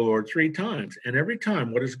prays to the Lord 3 times. And every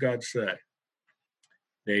time, what does God say?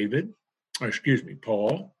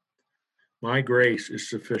 Paul, my grace is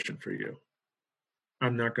sufficient for you.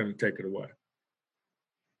 I'm not going to take it away.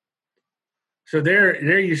 So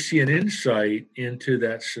there you see an insight into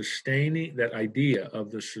that idea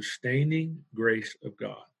of the sustaining grace of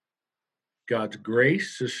God. God's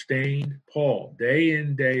grace sustained Paul day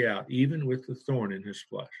in, day out, even with the thorn in his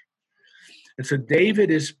flesh. And so David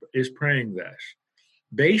is praying this.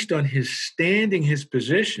 Based on his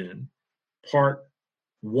position, part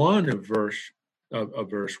 1 of verse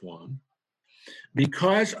 1,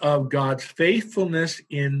 because of God's faithfulness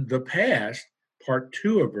in the past, part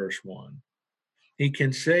 2 of verse 1, he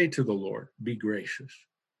can say to the Lord, be gracious.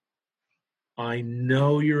 I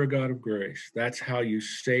know you're a God of grace. That's how you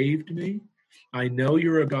saved me. I know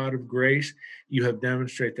you're a God of grace. You have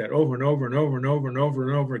demonstrated that over and over and over and over and over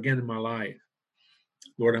and over again in my life.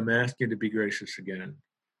 Lord, I'm asking you to be gracious again.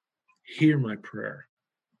 Hear my prayer.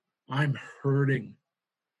 I'm hurting.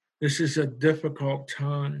 This is a difficult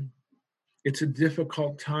time. It's a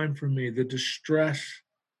difficult time for me. The distress,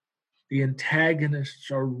 the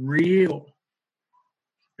antagonists are real.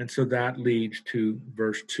 And so that leads to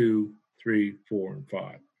verse 2, 3, 4, and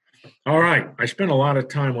 5. All right, I spent a lot of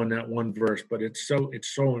time on that one verse, but it's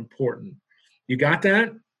so important. You got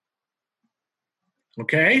that?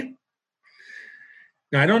 Okay.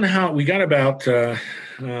 Now I don't know how we got about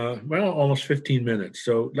almost 15 minutes.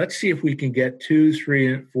 So let's see if we can get 2,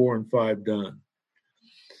 3, 4, and 5 done.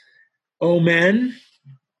 O men,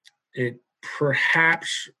 it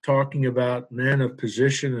perhaps talking about men of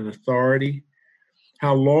position and authority.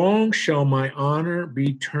 How long shall my honor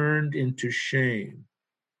be turned into shame?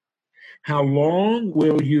 How long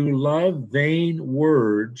will you love vain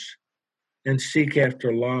words and seek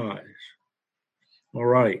after lies? All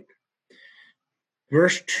right.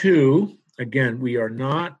 Verse 2, again, we are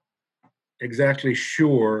not exactly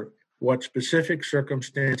sure what specific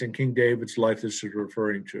circumstance in King David's life this is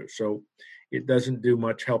referring to. So it doesn't do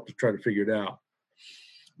much help to try to figure it out.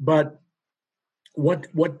 But what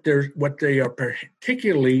they are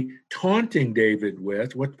particularly taunting David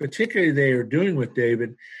with, what particularly they are doing with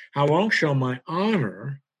David, how long shall my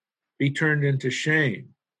honor be turned into shame?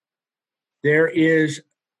 There is,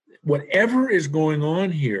 whatever is going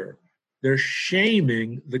on here, they're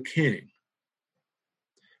shaming the king.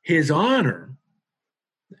 His honor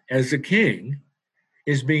as a king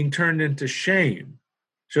is being turned into shame.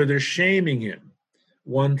 So they're shaming him.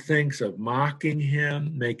 One thinks of mocking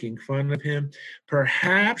him, making fun of him,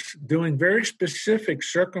 perhaps doing very specific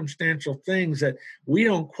circumstantial things that we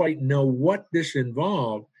don't quite know what this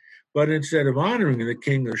involved, but instead of honoring the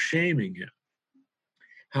king, they're shaming him.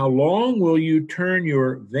 How long will you turn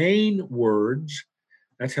your vain words?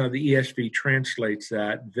 That's how the ESV translates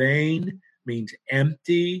that. Vain means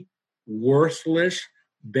empty, worthless,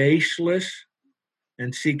 baseless,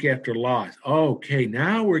 and seek after lies. Okay,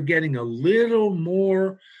 now we're getting a little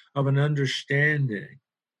more of an understanding.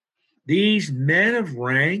 These men of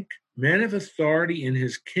rank, men of authority in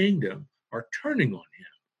his kingdom are turning on him.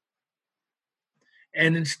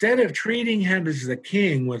 And instead of treating him as the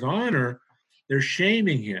king with honor, they're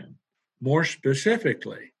shaming him. More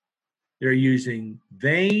specifically, they're using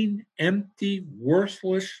vain, empty,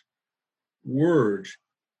 worthless words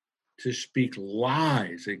to speak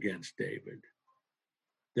lies against David.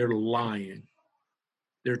 They're lying.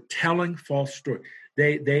 They're telling false stories.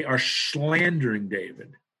 They are slandering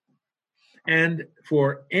David. And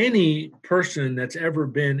for any person that's ever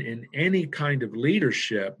been in any kind of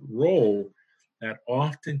leadership role, that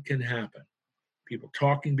often can happen. People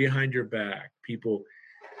talking behind your back, people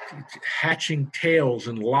hatching tales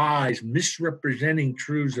and lies, misrepresenting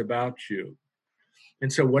truths about you.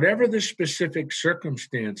 And so whatever the specific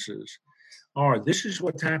circumstances are, this is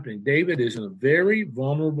what's happening. David is in a very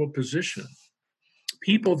vulnerable position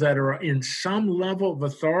people that are in some level of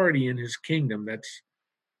authority in his kingdom. That's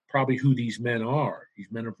probably who these men are.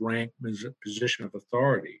 These men of rank, position of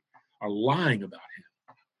authority are lying about him.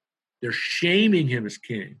 They're shaming him as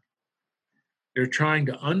king. They're trying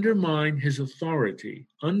to undermine his authority,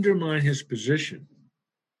 undermine his position,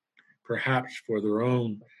 perhaps for their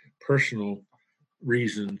own personal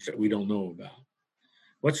reasons that we don't know about.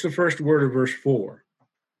 What's the first word of verse 4?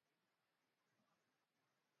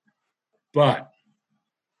 But.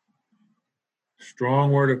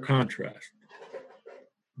 Strong word of contrast.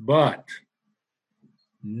 But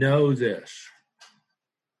know this.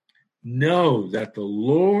 Know that the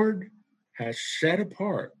Lord has set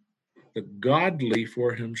apart the godly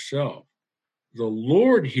for himself. The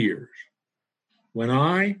Lord hears when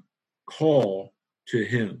I call to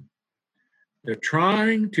him. They're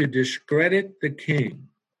trying to discredit the king.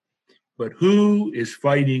 But who is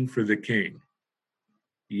fighting for the king?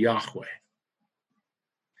 Yahweh.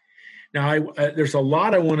 Now, there's a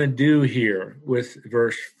lot I want to do here with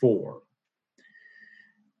verse 4.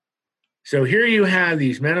 So here you have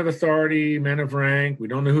these men of authority, men of rank. We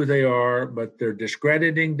don't know who they are, but they're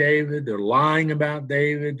discrediting David. They're lying about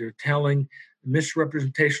David. They're telling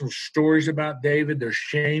misrepresentational stories about David. They're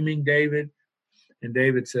shaming David. And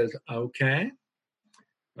David says, okay,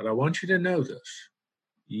 but I want you to know this.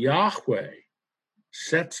 Yahweh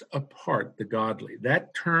sets apart the godly.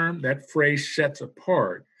 That term, that phrase, sets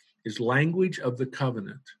apart, is language of the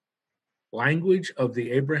covenant, language of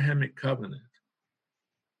the Abrahamic covenant.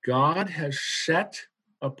 God has set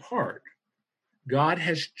apart. God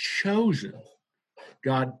has chosen.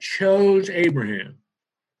 God chose Abraham,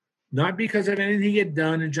 not because of anything he had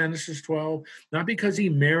done in Genesis 12, not because he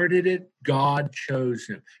merited it. God chose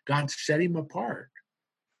him. God set him apart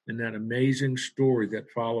in that amazing story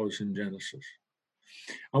that follows in Genesis.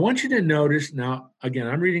 I want you to notice now, again,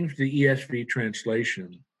 I'm reading from the ESV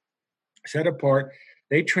translation. Set apart,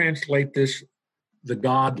 they translate this, the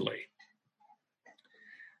godly.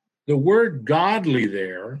 The word godly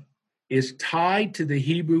there is tied to the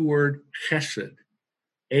Hebrew word chesed,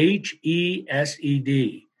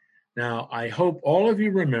 H-E-S-E-D. Now, I hope all of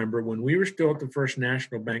you remember when we were still at the First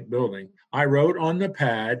National Bank building, I wrote on the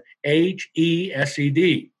pad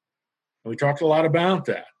H-E-S-E-D. And we talked a lot about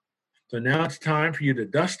that. So now it's time for you to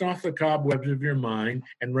dust off the cobwebs of your mind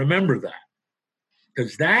and remember that.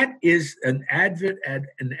 Because that is an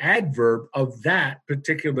adverb of that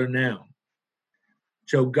particular noun.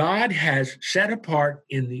 So God has set apart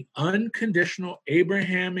in the unconditional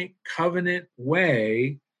Abrahamic covenant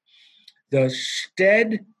way the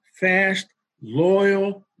steadfast,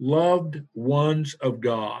 loyal, loved ones of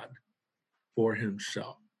God for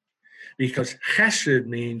himself. Because chesed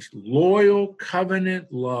means loyal,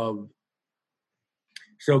 covenant love.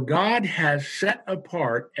 So God has set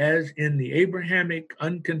apart, as in the Abrahamic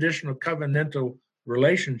unconditional covenantal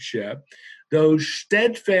relationship, those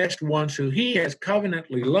steadfast ones who he has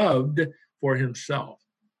covenantly loved for himself.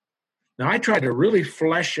 Now, I try to really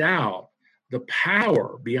flesh out the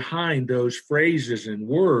power behind those phrases and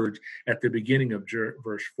words at the beginning of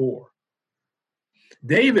verse 4.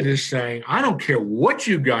 David is saying, I don't care what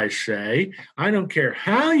you guys say. I don't care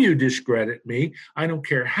how you discredit me. I don't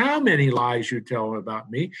care how many lies you tell about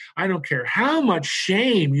me. I don't care how much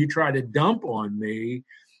shame you try to dump on me.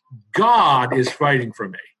 God is fighting for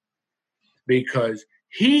me because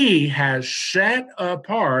he has set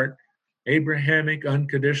apart Abrahamic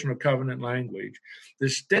unconditional covenant language, the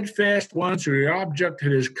steadfast ones who are the object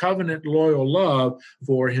of his covenant loyal love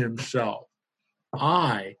for himself.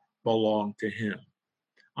 I belong to him.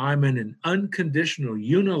 I'm in an unconditional,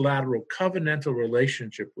 unilateral, covenantal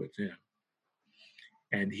relationship with him.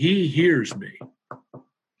 And he hears me.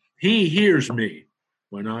 He hears me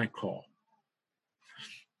when I call.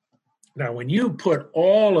 Now, when you put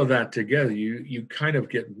all of that together, you kind of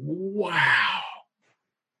get, wow.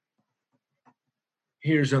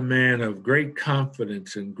 Here's a man of great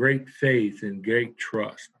confidence and great faith and great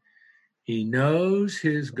trust. He knows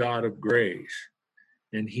his God of grace,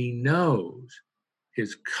 and he knows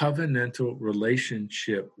his covenantal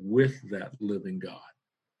relationship with that living God.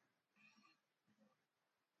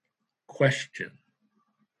 Question: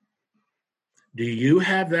 do you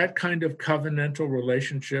have that kind of covenantal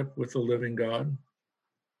relationship with the living God?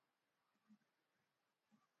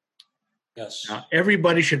 Yes. Now,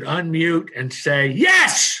 everybody should unmute and say,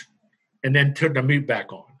 yes, and then turn the mute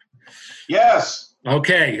back on. Yes.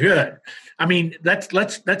 Okay, good. I mean,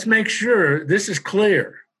 let's make sure this is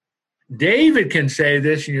clear. David can say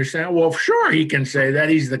this, and you're saying, well, sure, he can say that.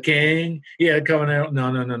 He's the king. He had a covenant.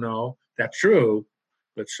 No. That's true,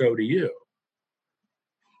 but so do you.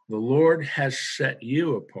 The Lord has set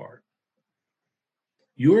you apart.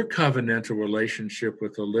 Your covenantal relationship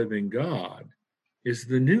with the living God is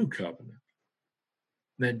the new covenant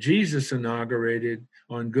that Jesus inaugurated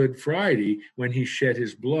on Good Friday when he shed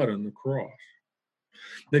his blood on the cross.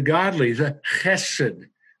 The godly, the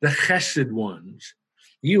chesed ones,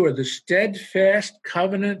 you are the steadfast,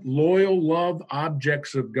 covenant, loyal, love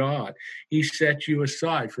objects of God. He set you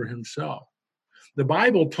aside for himself. The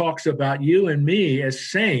Bible talks about you and me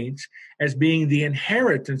as saints as being the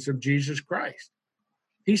inheritance of Jesus Christ.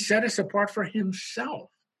 He set us apart for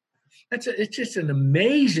himself. It's just an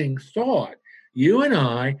amazing thought. You and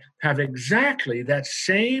I have exactly that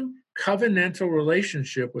same covenantal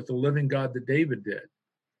relationship with the living God that David did.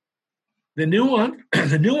 The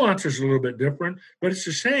nuance is a little bit different, but it's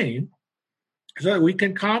the same. So we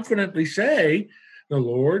can confidently say, the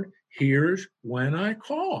Lord hears when I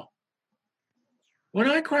call. When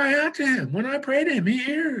I cry out to him, when I pray to him, he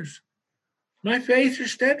hears. My faith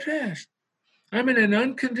is steadfast. I'm in an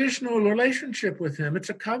unconditional relationship with him. It's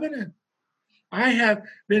a covenant. I have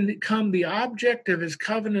become the object of his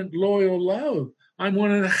covenant loyal love. I'm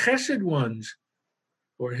one of the chesed ones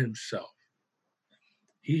for himself.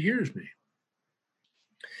 He hears me.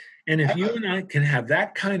 And if you and I can have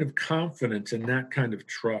that kind of confidence and that kind of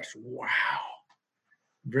trust, wow,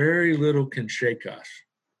 very little can shake us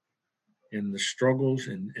in the struggles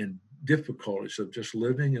and difficulties of just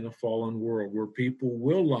living in a fallen world where people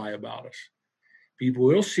will lie about us. People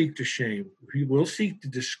will seek to shame. People will seek to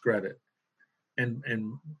discredit and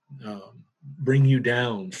bring you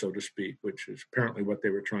down, so to speak, which is apparently what they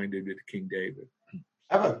were trying to do to King David.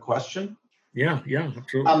 I have a question. Yeah,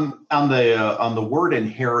 absolutely. On the word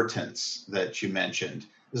inheritance that you mentioned,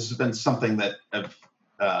 this has been something that I've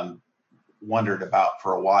wondered about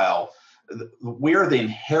for a while. We're the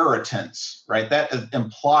inheritance, right? That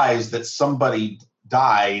implies that somebody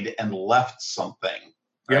died and left something,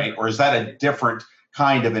 right? Yep. Or is that a different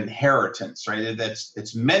kind of inheritance, right?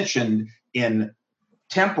 It's mentioned in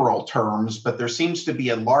temporal terms, but there seems to be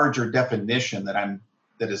a larger definition that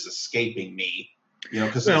is escaping me.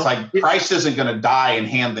 Because it's like Christ isn't going to die and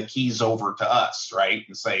hand the keys over to us, right?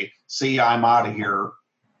 And say, "See, I'm out of here."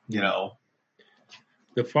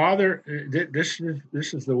 The Father. This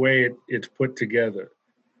is the way it's put together.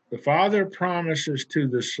 The Father promises to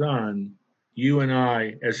the Son, you and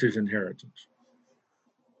I, as his inheritance.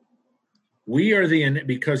 We are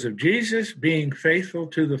because of Jesus being faithful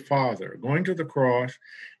to the Father, going to the cross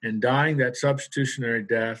and dying that substitutionary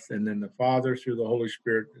death, and then the Father through the Holy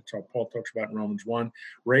Spirit, that's how Paul talks about in Romans 1,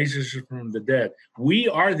 raises us from the dead. We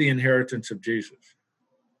are the inheritance of Jesus.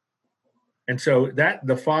 And so that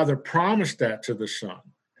the Father promised that to the Son.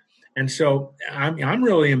 And so I'm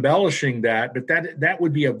really embellishing that, but that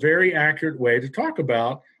would be a very accurate way to talk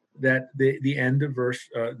about that the end of verse,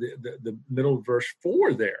 the middle of verse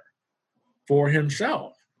 4 there. For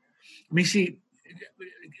himself. I mean, see,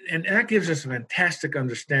 and that gives us a fantastic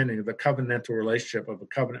understanding of the covenantal relationship of a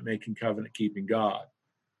covenant-making, covenant-keeping God.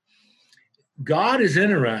 God is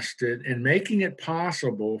interested in making it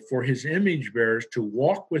possible for his image bearers to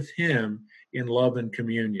walk with him in love and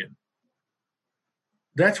communion.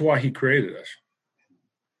 That's why he created us.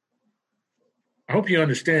 I hope you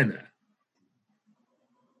understand that.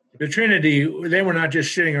 The Trinity, they were not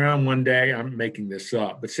just sitting around one day, I'm making this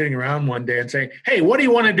up, but sitting around one day and saying, hey, what do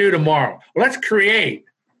you want to do tomorrow? Let's create.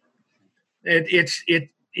 That's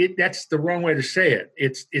the wrong way to say it.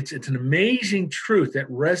 It's an amazing truth that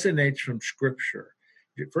resonates from Scripture.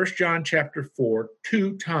 1 John chapter 4,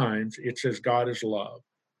 2 times it says God is love.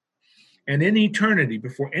 And in eternity,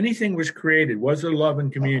 before anything was created, was there love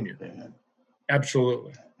and communion?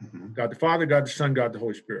 Absolutely. Mm-hmm. God the Father, God the Son, God the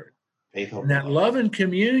Holy Spirit. And that love and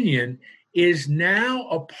communion is now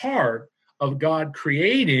a part of God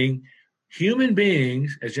creating human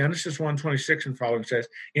beings, as Genesis 1:26 and following says,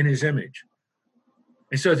 in his image.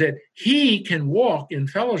 And so that he can walk in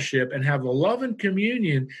fellowship and have the love and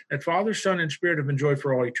communion that Father, Son, and Spirit have enjoyed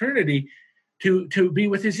for all eternity to be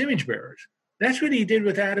with his image bearers. That's what he did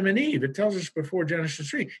with Adam and Eve. It tells us before Genesis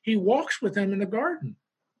 3. He walks with them in the garden.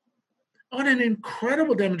 On an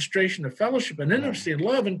incredible demonstration of fellowship and intimacy and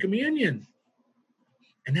love and communion.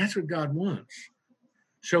 And that's what God wants.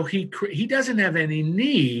 So he doesn't have any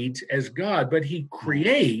needs as God, but he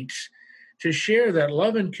creates to share that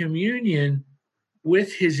love and communion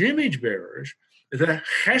with his image bearers, the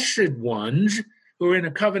chesed ones who are in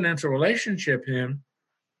a covenantal relationship with him.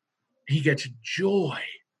 He gets joy,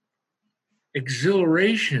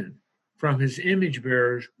 exhilaration from his image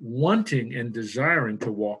bearers wanting and desiring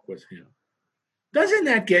to walk with him. Doesn't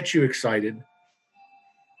that get you excited?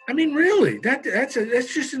 I mean, really, that's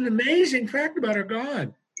just an amazing fact about our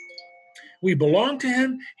God. We belong to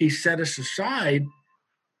him. He set us aside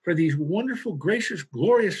for these wonderful, gracious,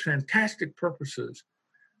 glorious, fantastic purposes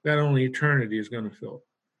that only eternity is going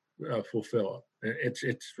to fulfill.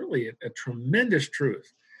 It's really a tremendous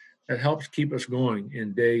truth that helps keep us going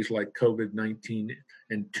in days like COVID-19,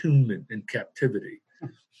 entombment, and captivity.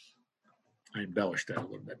 I embellished that a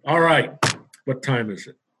little bit. All right, what time is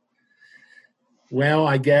it? Well,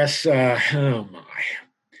 I guess, oh my.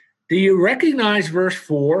 Do you recognize verse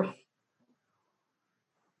 4?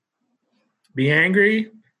 Be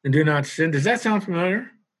angry and do not sin. Does that sound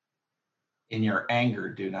familiar? In your anger,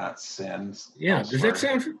 do not sin. Yeah, does that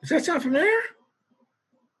sound familiar?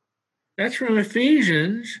 That's from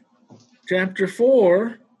Ephesians chapter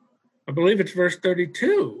 4. I believe it's verse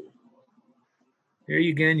 32. Here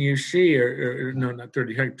again you see, or no, not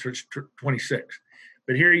 30, 26.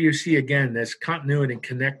 But here you see again this continuity and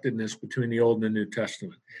connectedness between the Old and the New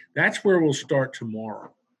Testament. That's where we'll start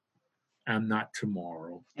tomorrow. Not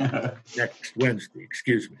tomorrow. Next Wednesday,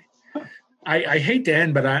 excuse me. I hate to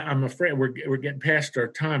end, but I'm afraid we're getting past our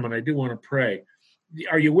time, and I do want to pray.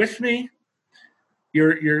 Are you with me?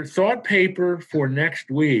 Your thought paper for next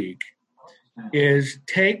week is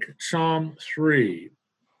take Psalm 3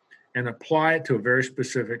 and apply it to a very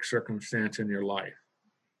specific circumstance in your life.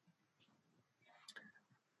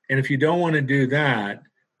 And if you don't want to do that,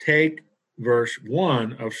 take verse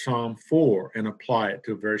 1 of Psalm 4 and apply it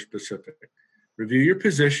to a very specific. Review your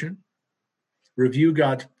position, review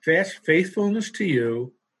God's faithfulness to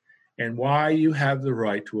you, and why you have the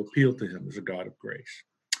right to appeal to him as a God of grace.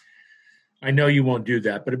 I know you won't do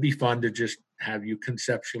that, but it'd be fun to just have you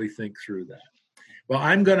conceptually think through that. Well,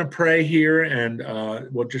 I'm going to pray here, and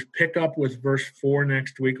we'll just pick up with verse 4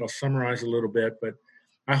 next week. I'll summarize a little bit, but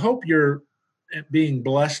I hope you're being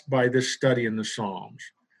blessed by this study in the Psalms.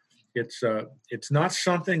 It's not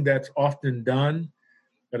something that's often done,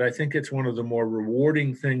 but I think it's one of the more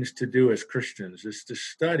rewarding things to do as Christians, is to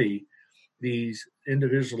study these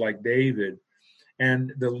individuals like David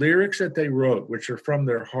and the lyrics that they wrote, which are from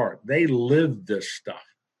their heart. They lived this stuff,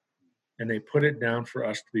 and they put it down for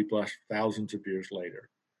us to be blessed thousands of years later.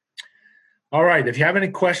 All right, if you have any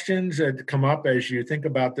questions that come up as you think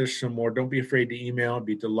about this some more, don't be afraid to email. I'd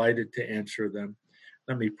be delighted to answer them.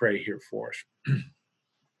 Let me pray here for us.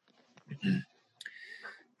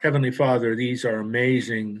 Heavenly Father, these are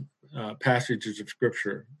amazing passages of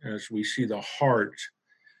Scripture as we see the heart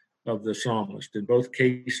of the psalmist. In both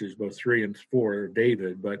cases, both 3 and 4 are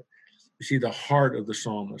David, but you see the heart of the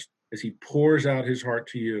psalmist as he pours out his heart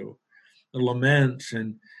to you, the laments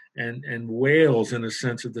and wails in a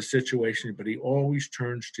sense of the situation, but he always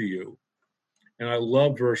turns to you. And I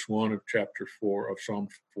love verse 1 of chapter 4 of Psalm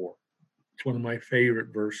 4. It's one of my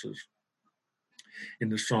favorite verses in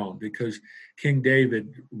the psalm, because King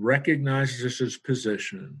David recognizes his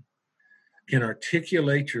position, can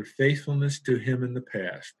articulate your faithfulness to him in the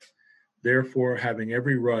past, therefore having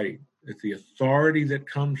every right, with the authority that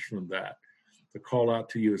comes from that, to call out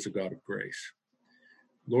to you as a God of grace.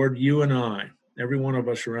 Lord, you and I, every one of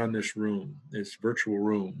us around this room, this virtual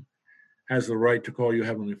room, has the right to call you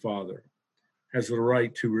Heavenly Father, has the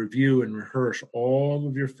right to review and rehearse all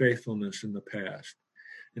of your faithfulness in the past,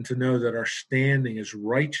 and to know that our standing as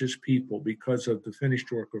righteous people because of the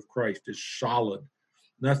finished work of Christ is solid.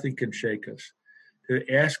 Nothing can shake us. To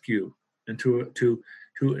ask you and to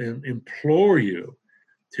implore you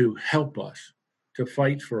to help us, to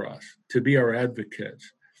fight for us, to be our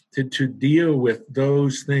advocates, to deal with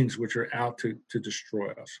those things which are out to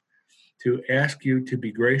destroy us, to ask you to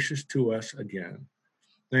be gracious to us again.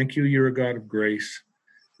 Thank you, you're a God of grace.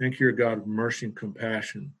 Thank you, you're a God of mercy and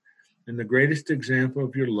compassion. And the greatest example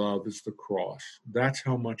of your love is the cross. That's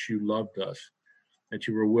how much you loved us, that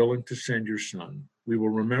you were willing to send your Son. We will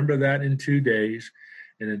remember that in 2 days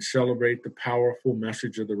and then celebrate the powerful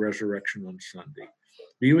message of the resurrection on Sunday.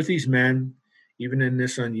 Be with these men, even in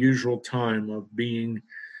this unusual time of being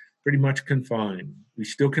pretty much confined. We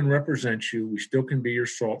still can represent you. We still can be your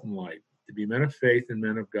salt and light, to be men of faith and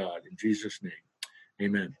men of God. In Jesus' name,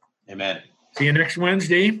 amen. Amen. See you next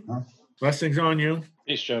Wednesday. Blessings on you.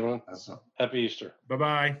 Peace, gentlemen. Happy Easter.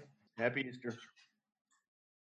 Bye-bye. Happy Easter.